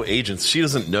 There's no agents. She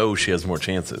doesn't know she has more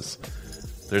chances.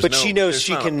 She knows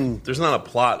she can. There's not a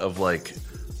plot of like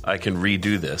I can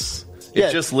redo this.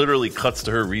 It just literally cuts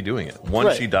to her redoing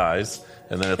it. She dies,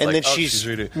 and then it's she's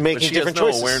redoing. But she has no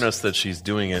awareness that she's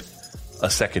doing it a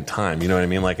second time. You know what I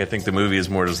mean? Like, I think the movie is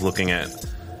more just looking at,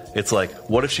 it's like,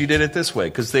 what if she did it this way?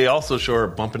 Because they also show her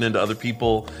bumping into other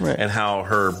people and how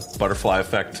her butterfly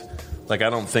effect, like, I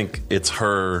don't think it's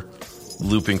her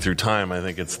looping through time. I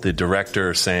think it's the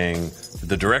director saying,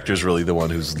 the director's really the one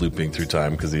who's looping through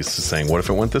time because he's just saying, what if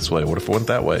it went this way? What if it went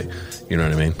that way? You know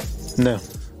what I mean? No.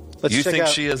 You think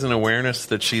she has an awareness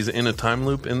that she's in a time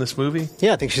loop in this movie?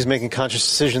 Yeah, I think she's making conscious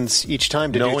decisions each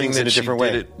time to do things in a different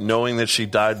way. Knowing that she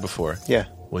died before. Yeah.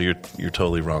 Well, you're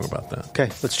totally wrong about that. Okay,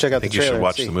 let's check out the trailer. I think you should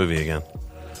watch the movie again.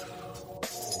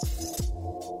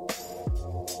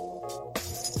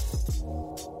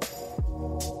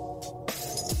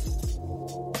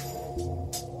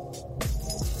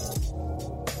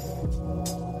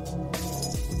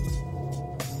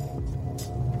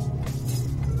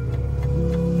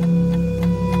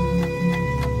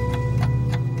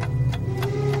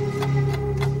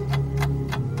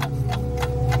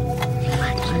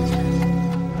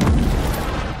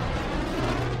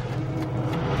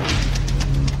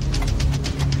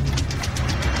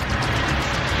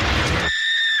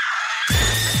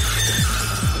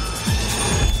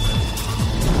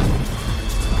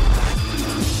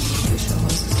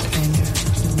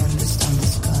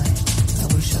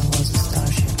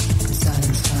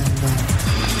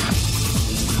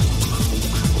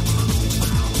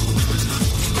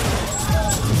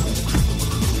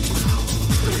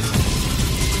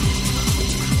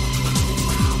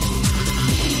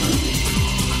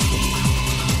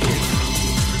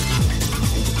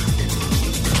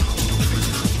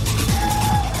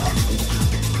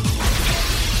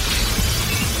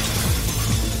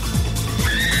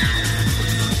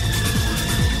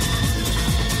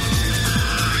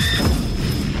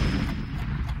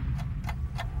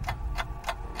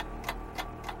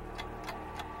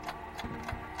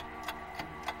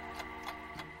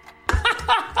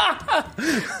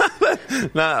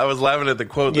 I was laughing at the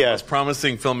quote. The most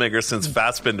promising filmmaker since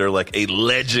Fassbinder, like a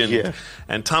legend. Yeah.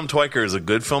 And Tom Twyker is a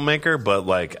good filmmaker, but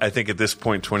like I think at this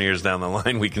point, 20 years down the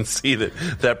line, we can see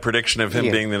that prediction of him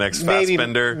being the next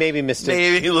Fassbinder. Maybe missed it.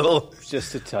 Maybe a little.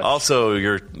 Just a touch.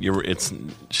 Also,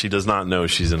 she does not know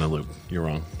she's in a loop. You're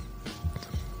wrong.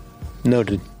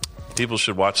 Noted. People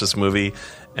should watch this movie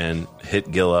and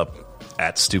hit Gil up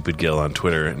at Stupid Gil on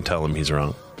Twitter and tell him he's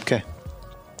wrong. Okay.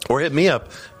 Or hit me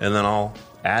up and then I'll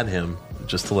add him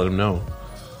just to let him know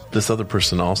this other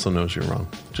person also knows you're wrong.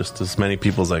 Just as many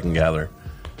people as I can gather.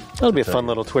 That'll be a fun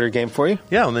little Twitter game for you.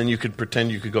 Yeah, and then you could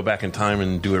pretend you could go back in time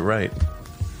and do it right.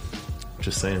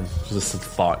 Just saying. Just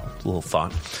a little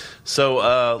thought.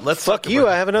 So let's fuck you.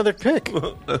 I have another pick.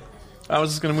 I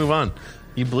was just going to move on.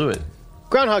 You blew it.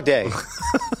 Groundhog Day.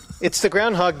 It's the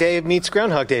Groundhog Day meets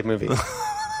Groundhog Day movie.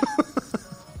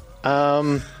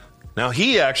 Now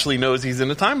he actually knows he's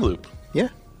in a time loop. Yeah.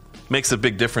 Makes a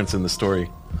big difference in the story.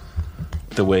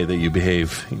 The way that you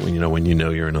behave when you know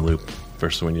you're in a loop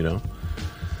versus when you don't.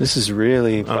 This is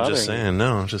really bothering. I'm just saying.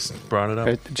 No, just brought it up.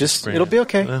 It'll be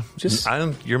okay.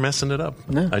 You're messing it up.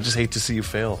 No. I just hate to see you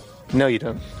fail. No, you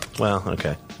don't. Well,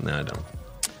 okay. No, I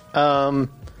don't.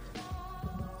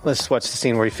 Let's watch the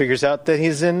scene where he figures out that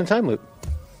he's in a time loop.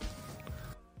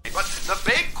 But the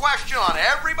big question on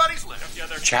everybody's lips.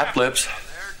 Chap lips. They're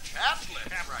chap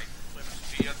lips, right?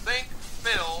 Do you think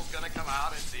Phil's gonna come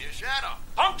out and see a shadow?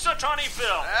 Punxsutawney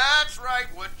Phil. That's right,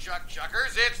 woodchuck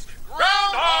chuckers. It's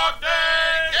Groundhog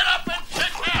Day. Get up and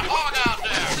kick that hog out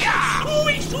there. Yeah.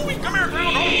 Ooey, come here,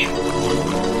 Groundhog.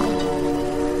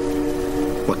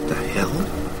 What the hell?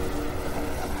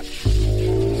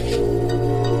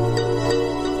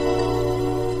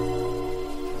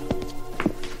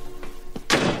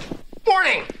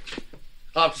 Morning.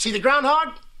 See the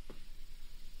groundhog?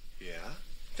 Yeah.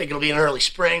 Think it'll be an early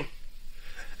spring.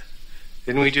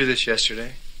 Didn't we do this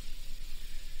yesterday?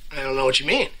 I don't know what you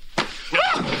mean.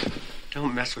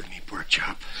 Don't mess with me, pork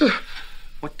chop.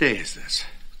 What day is this?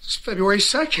 It's February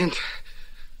 2nd.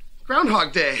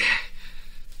 Groundhog Day.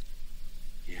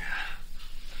 Yeah.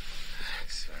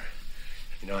 Sorry.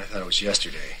 You know, I thought it was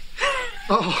yesterday.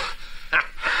 Oh.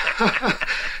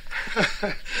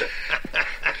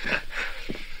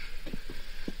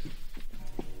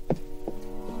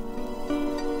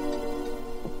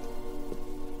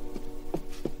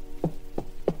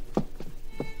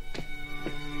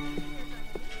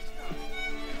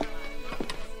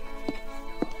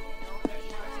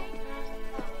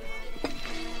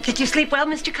 Did you sleep well,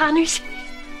 Mr. Connors?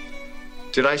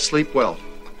 Did I sleep well?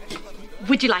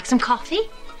 Would you like some coffee?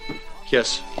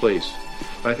 Yes, please.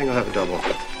 I think I'll have a double.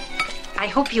 I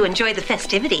hope you enjoy the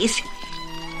festivities.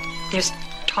 There's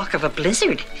talk of a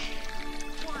blizzard.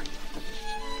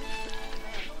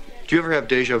 Do you ever have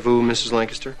deja vu, Mrs.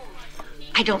 Lancaster?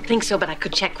 I don't think so, but I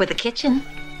could check with the kitchen.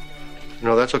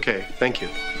 No, that's okay. Thank you.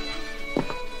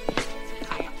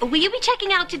 Will you be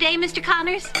checking out today, Mr.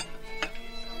 Connors?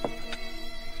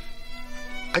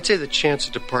 I'd say the chance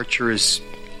of departure is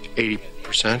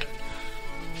 80%.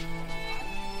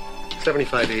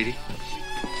 75-80.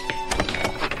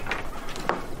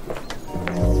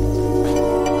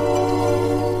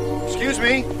 Excuse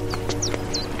me.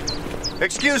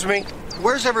 Excuse me.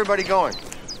 Where's everybody going?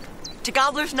 To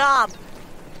Gobbler's Knob.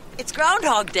 It's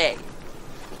Groundhog Day.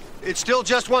 It's still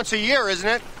just once a year, isn't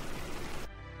it?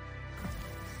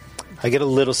 I get a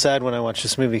little sad when I watch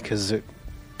this movie because it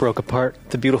broke apart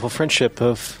the beautiful friendship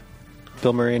of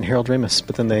Bill Murray and Harold Ramis.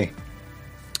 But then they...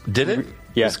 Did it?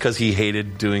 Yeah. It's because he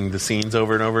hated doing the scenes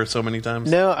over and over so many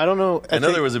times? No, I don't know. I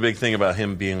know there was a big thing about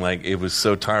him being like, it was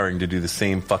so tiring to do the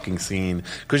same fucking scene.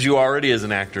 Because you already, as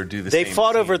an actor, do the same They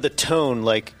fought scene. over the tone.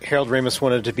 Like, Harold Ramis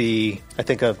wanted to be, I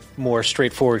think, a more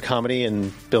straightforward comedy,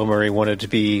 and Bill Murray wanted to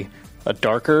be a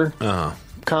darker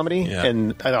comedy. Yeah.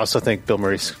 And I also think Bill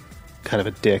Murray's kind of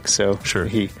a dick, so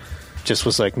he just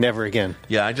was like, never again.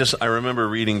 Yeah, I remember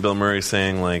reading Bill Murray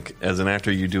saying, like, as an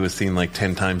actor, you do a scene like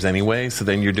 10 times anyway, so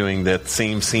then you're doing that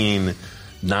same scene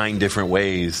 9 different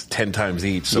ways, 10 times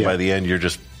each, so by the end, you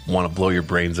just want to blow your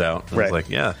brains out. And it's like,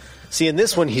 yeah. See, in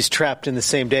this one, he's trapped in the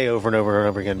same day over and over and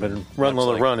over again, but in Run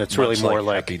Lola Run, it's really more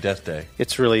like Happy Death Day.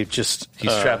 It's really just...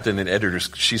 She's trapped in an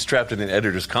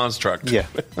editor's construct. Yeah.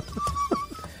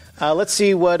 Let's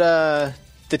see what the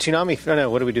Toonami... Oh, no,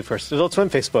 what do we do first? Adult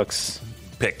Swim Facebook's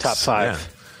Picks. Top 5. Yeah.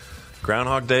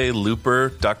 Groundhog Day, Looper,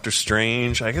 Doctor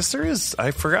Strange. I guess there is... I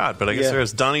forgot, but I guess there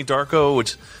is Donnie Darko,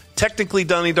 which... Technically,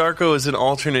 Donnie Darko is an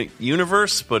alternate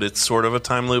universe, but it's sort of a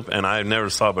time loop, and I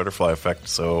never saw Butterfly Effect,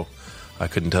 so I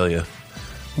couldn't tell you.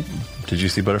 Did you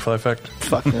see Butterfly Effect?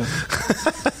 Fuck no.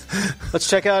 Let's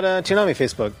check out Toonami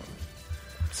Facebook.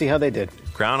 See how they did.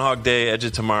 Groundhog Day, Edge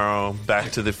of Tomorrow,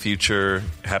 Back to the Future,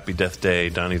 Happy Death Day,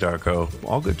 Donnie Darko.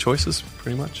 All good choices,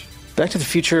 pretty much. Back to the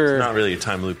Future... It's not really a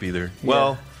time loop either. Yeah.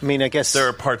 Well, I mean, I guess... There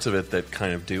are parts of it that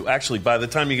kind of do. Actually, by the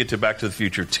time you get to Back to the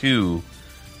Future 2,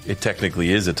 it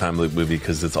technically is a time loop movie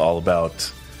because it's all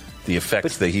about the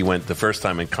effects that he went the first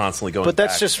time and constantly going back. But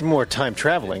that's just more time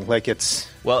traveling. Like, it's...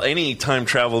 Well, any time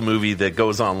travel movie that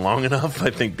goes on long enough, I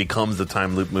think, becomes a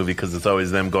time loop movie because it's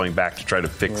always them going back to try to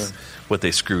fix what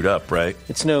they screwed up, right?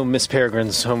 It's no Miss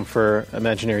Peregrine's Home for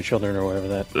Imaginary Children or whatever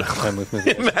that time loop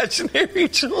movie is. Imaginary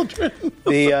Children.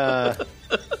 The...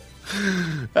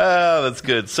 that's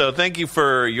good. So thank you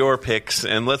for your picks,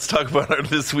 and let's talk about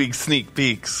this week's sneak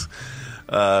peeks.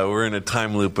 We're in a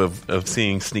time loop of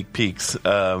seeing sneak peeks.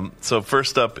 So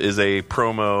first up is a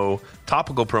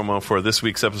topical promo for this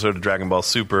week's episode of Dragon Ball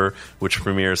Super, which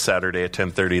premieres Saturday at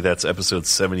 10:30. That's episode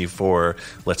 74.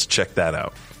 Let's check that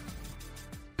out.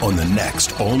 On the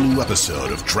next all-new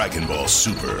episode of Dragon Ball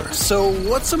Super. So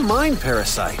what's a mind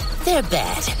parasite? They're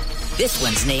bad. This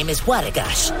one's name is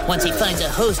Waragash. Once he finds a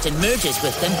host and merges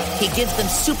with them, he gives them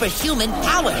superhuman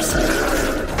powers.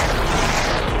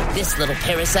 This little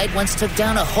parasite once took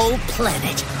down a whole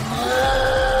planet.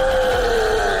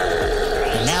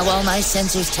 And now all my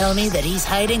sensors tell me that he's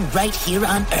hiding right here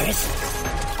on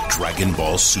Earth. Dragon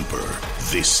Ball Super,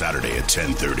 this Saturday at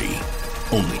 10:30.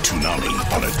 Only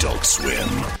Toonami on Adult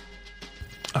Swim.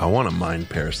 I want a mind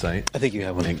parasite. I think you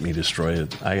have one. Make me destroy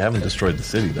it. I haven't destroyed the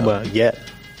city, though. Well, yet.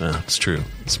 It's true.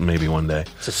 It's maybe one day.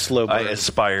 It's a slow burn. I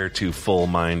aspire to full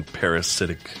mind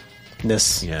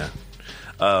parasiticness. Yeah.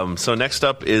 So next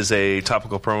up is a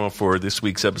topical promo for this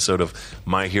week's episode of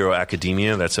My Hero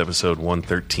Academia. That's episode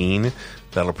 113.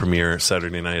 That'll premiere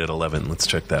Saturday night at 11. Let's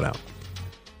check that out.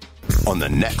 On the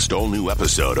next all-new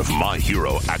episode of My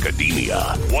Hero Academia.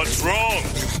 What's wrong?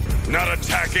 Not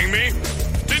attacking me?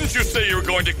 Didn't you say you were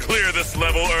going to clear this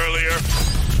level earlier?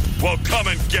 Well, come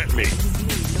and get me.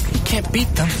 can't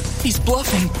beat them. He's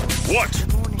bluffing. What?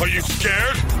 Are you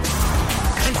scared?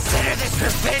 Consider this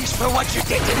revenge for what you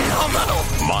did to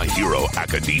Nomo. My Hero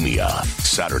Academia,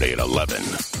 Saturday at 11.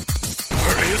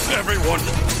 Where is everyone?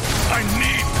 I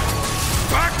need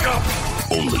backup.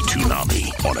 Only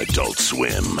Toonami on Adult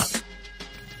Swim.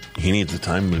 He needs a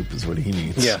time loop is what he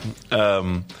needs. Yeah.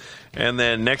 And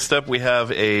then next up we have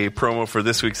a promo for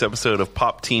this week's episode of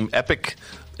Pop Team Epic,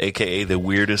 a.k.a. the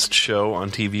weirdest show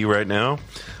on TV right now.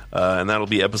 And that'll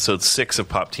be episode 6 of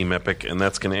Pop Team Epic, and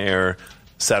that's going to air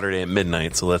Saturday at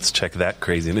midnight, so let's check that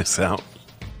craziness out.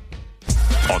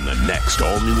 On the next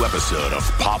all-new episode of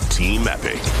Pop Team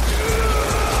Epic.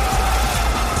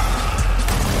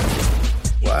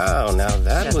 Wow, now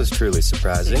that was truly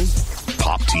surprising.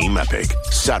 Pop Team Epic,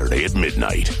 Saturday at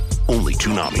midnight. Only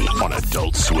Toonami on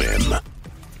Adult Swim.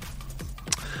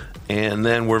 And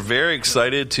then we're very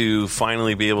excited to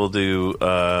finally be able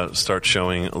to start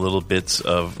showing little bits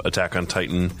of Attack on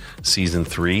Titan Season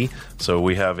 3. So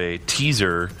we have a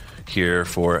teaser here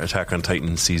for Attack on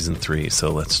Titan Season 3.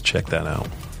 So let's check that out.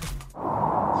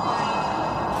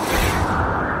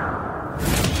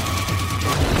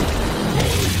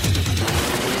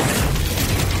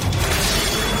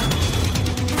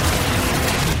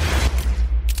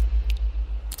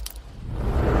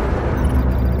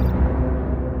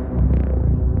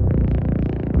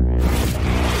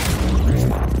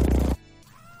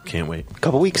 Can't wait.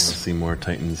 Couple weeks. See more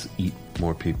Titans eat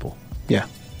more people. Yeah.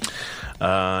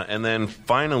 And then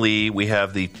finally, we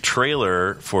have the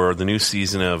trailer for the new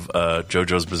season of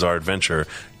JoJo's Bizarre Adventure,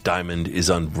 Diamond is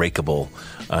Unbreakable.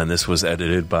 And this was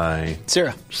edited by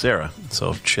Sarah.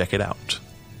 So check it out.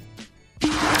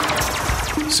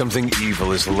 Something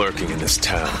evil is lurking in this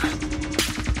town.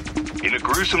 In a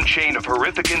gruesome chain of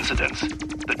horrific incidents,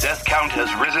 the death count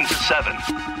has risen to 7.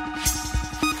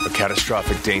 A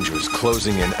catastrophic danger is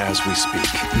closing in as we speak.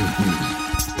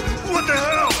 What the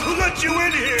hell? Who let you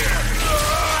in here?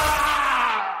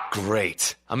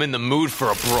 Great. I'm in the mood for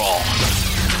a brawl.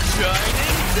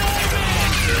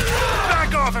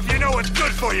 Back off if you know what's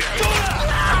good for you.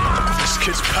 This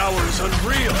kid's power is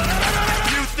unreal.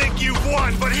 You think you've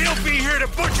won, but he'll be here to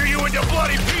butcher you into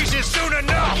bloody pieces soon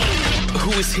enough. Who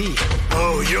is he?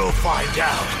 Oh, you'll find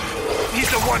out.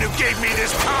 He's the one who gave me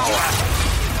this power.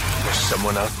 There's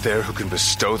someone out there who can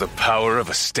bestow the power of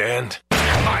a stand?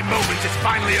 My moment has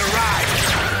finally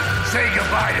arrived. Say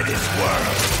goodbye to this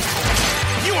world.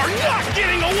 You are not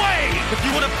getting away! If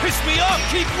you want to piss me off,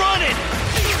 keep running!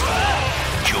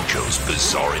 JoJo's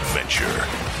Bizarre Adventure,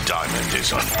 Diamond is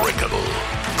Unbreakable.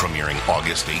 Premiering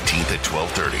August 18th at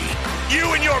 12:30. You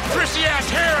and your prissy-ass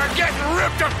hair are getting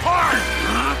ripped apart!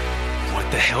 What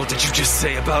the hell did you just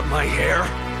say about my hair?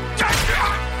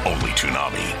 Only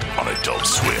Toonami on Adult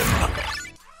Swim.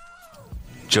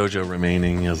 JoJo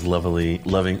remaining as lovably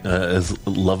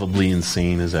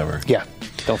insane as ever. Yeah.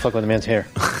 Don't fuck with the man's hair.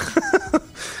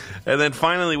 And then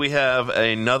finally we have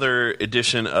another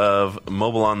edition of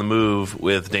Mobile on the Move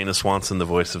with Dana Swanson, the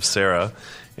voice of Sarah.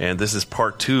 And this is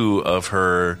part 2 of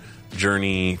her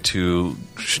journey to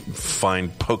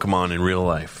find Pokemon in real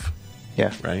life.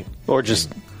 Yeah. Right? Or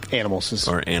just animals.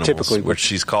 Or animals, typically which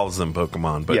she calls them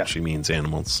Pokemon, but she means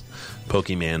animals.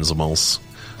 Pokemanimals.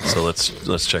 So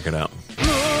let's check it out.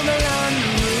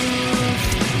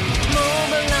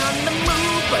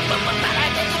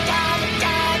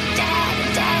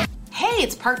 Hey,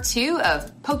 it's part 2 of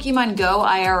Pokemon Go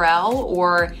IRL,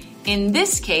 or in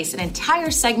this case, an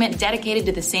entire segment dedicated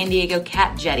to the San Diego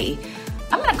Cat Jetty.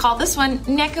 I'm going to call this one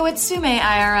Neko Itsume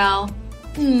IRL.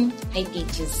 Hey,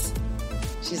 Peaches.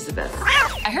 She's the best.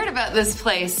 I heard about this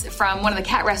place from one of the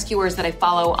cat rescuers that I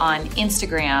follow on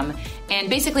Instagram. And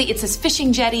basically, it's this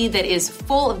fishing jetty that is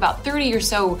full of about 30 or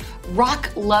so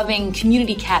rock-loving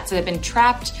community cats that have been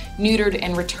trapped, neutered,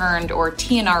 and returned, or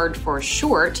TNR'd for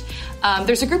short.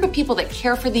 There's a group of people that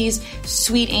care for these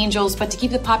sweet angels, but to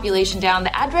keep the population down,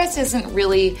 the address isn't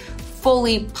really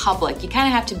fully public. You kind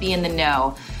of have to be in the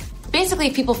know. Basically,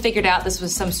 if people figured out this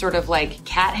was some sort of like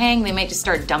cat hang, they might just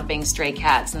start dumping stray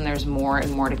cats, and there's more and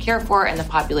more to care for, and the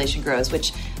population grows,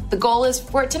 which the goal is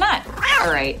for it to not. All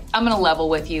right, I'm gonna level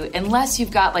with you. Unless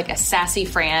you've got like a sassy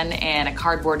Fran and a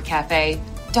cardboard cafe,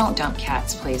 don't dump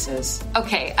cats places.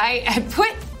 Okay, I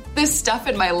put this stuff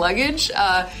in my luggage,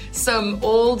 some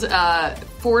old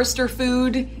Forester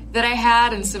food that I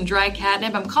had and some dry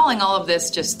catnip. I'm calling all of this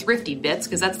just thrifty bits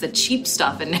because that's the cheap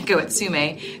stuff in Neko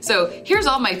Itsume. So here's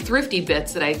all my thrifty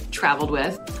bits that I traveled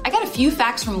with. I got a few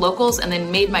facts from locals and then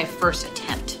made my first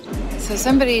attempt. So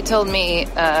somebody told me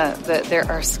that there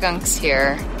are skunks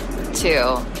here too,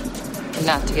 and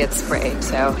not to get sprayed.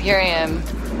 So here I am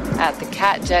at the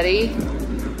Cat Jetty,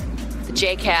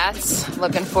 J-Cats,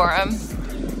 looking for them.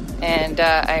 And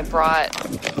I brought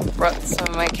some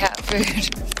of my cat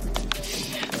food.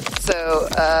 So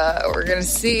we're going to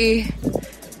see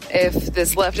if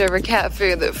this leftover cat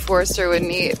food that Forrester would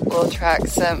eat will attract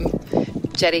some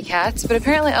jetty cats, but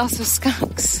apparently also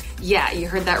skunks. Yeah, you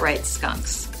heard that right,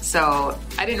 skunks. So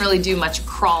I didn't really do much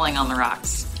crawling on the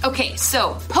rocks. Okay,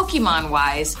 so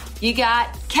Pokemon-wise, you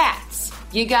got cats,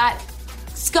 you got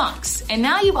skunks, and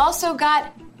now you've also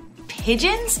got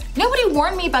pigeons? Nobody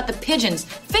warned me about the pigeons.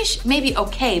 Fish may be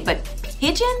okay, but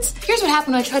pigeons? Here's what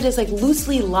happened when I tried to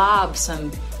loosely lob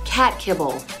some cat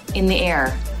kibble in the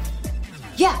air.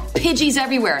 Yeah, Pidgeys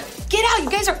everywhere. Get out, you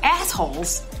guys are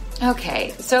assholes.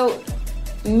 Okay, so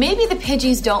maybe the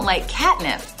Pidgeys don't like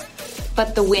catnip,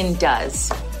 but the wind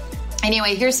does.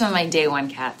 Anyway, here's some of my day one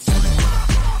cats.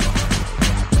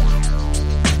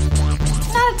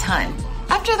 Not a ton.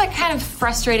 After that kind of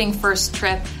frustrating first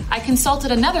trip, I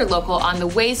consulted another local on the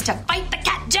ways to fight the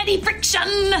cat jetty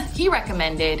friction. He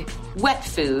recommended wet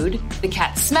food. The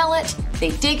cats smell it,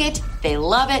 they dig it, they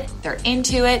love it, they're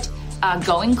into it.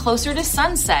 Going closer to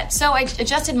sunset. So I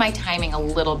adjusted my timing a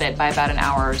little bit by about an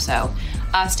hour or so.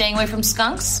 Staying away from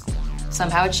skunks,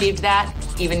 somehow achieved that,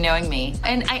 even knowing me.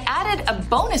 And I added a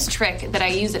bonus trick that I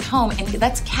use at home, and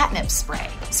that's catnip spray.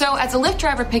 So as a Lyft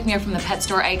driver picked me up from the pet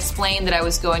store, I explained that I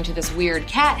was going to this weird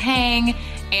cat hang,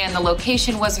 and the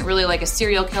location wasn't really like a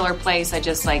serial killer place. I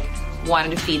just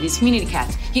wanted to feed these community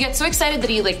cats. He got so excited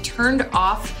that he turned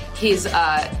off his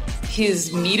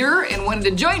meter and wanted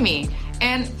to join me.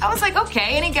 And I was like,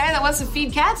 okay, any guy that wants to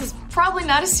feed cats is probably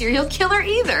not a serial killer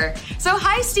either. So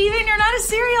hi, Steven, you're not a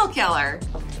serial killer.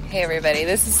 Hey, everybody,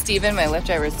 this is Steven, my Lyft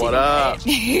driver, Steven. What up?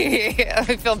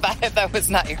 I feel bad if that was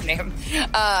not your name.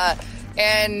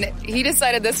 And he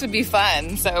decided this would be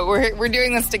fun, so we're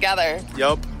doing this together.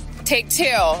 Yup. Take 2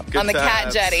 on the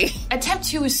cat jetty. Attempt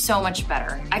 2 is so much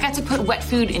better. I got to put wet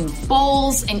food in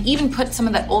bowls and even put some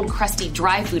of that old crusty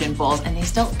dry food in bowls, and they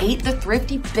still ate the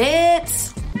thrifty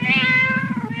bits.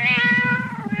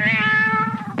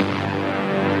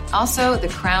 Also, the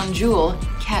crown jewel,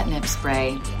 catnip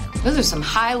spray. Those are some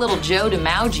high little Joe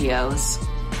DiMaggio's.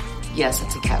 Yes,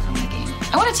 that's a cat from the game.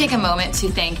 I want to take a moment to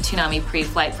thank Toonami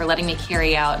Pre-Flight for letting me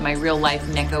carry out my real-life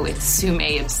Neko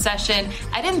Itsume obsession.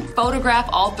 I didn't photograph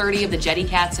all 30 of the jetty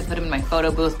cats to put them in my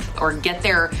photo booth or get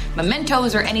their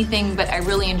mementos or anything, but I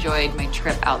really enjoyed my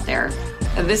trip out there.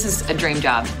 This is a dream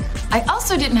job. I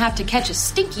also didn't have to catch a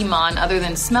stinky mon other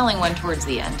than smelling one towards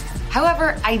the end.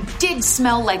 However, I did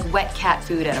smell like wet cat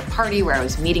food at a party where I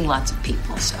was meeting lots of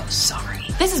people, so sorry.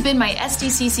 This has been my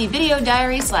SDCC video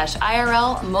diary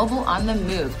 /IRL mobile on the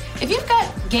move. If you've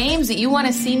got games that you want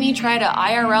to see me try to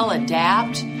IRL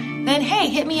adapt, then hey,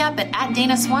 hit me up at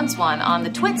Dana Swanswan on the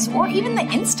Twits or even the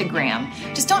Instagram.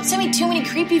 Just don't send me too many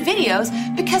creepy videos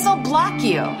because I'll block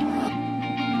you.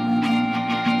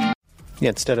 Yeah,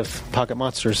 instead of pocket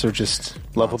monsters, they're just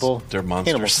lovable They're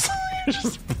monsters. animals.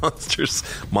 Just monsters.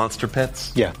 Monster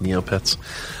pets. Yeah. Neopets.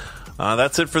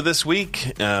 That's it for this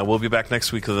week. We'll be back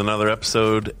next week with another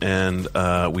episode, and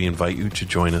we invite you to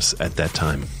join us at that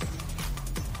time.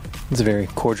 It's a very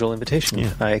cordial invitation.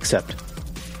 Yeah. I accept.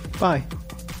 Bye.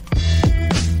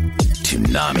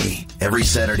 Toonami, every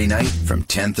Saturday night from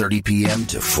 10:30 p.m.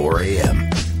 to 4 a.m.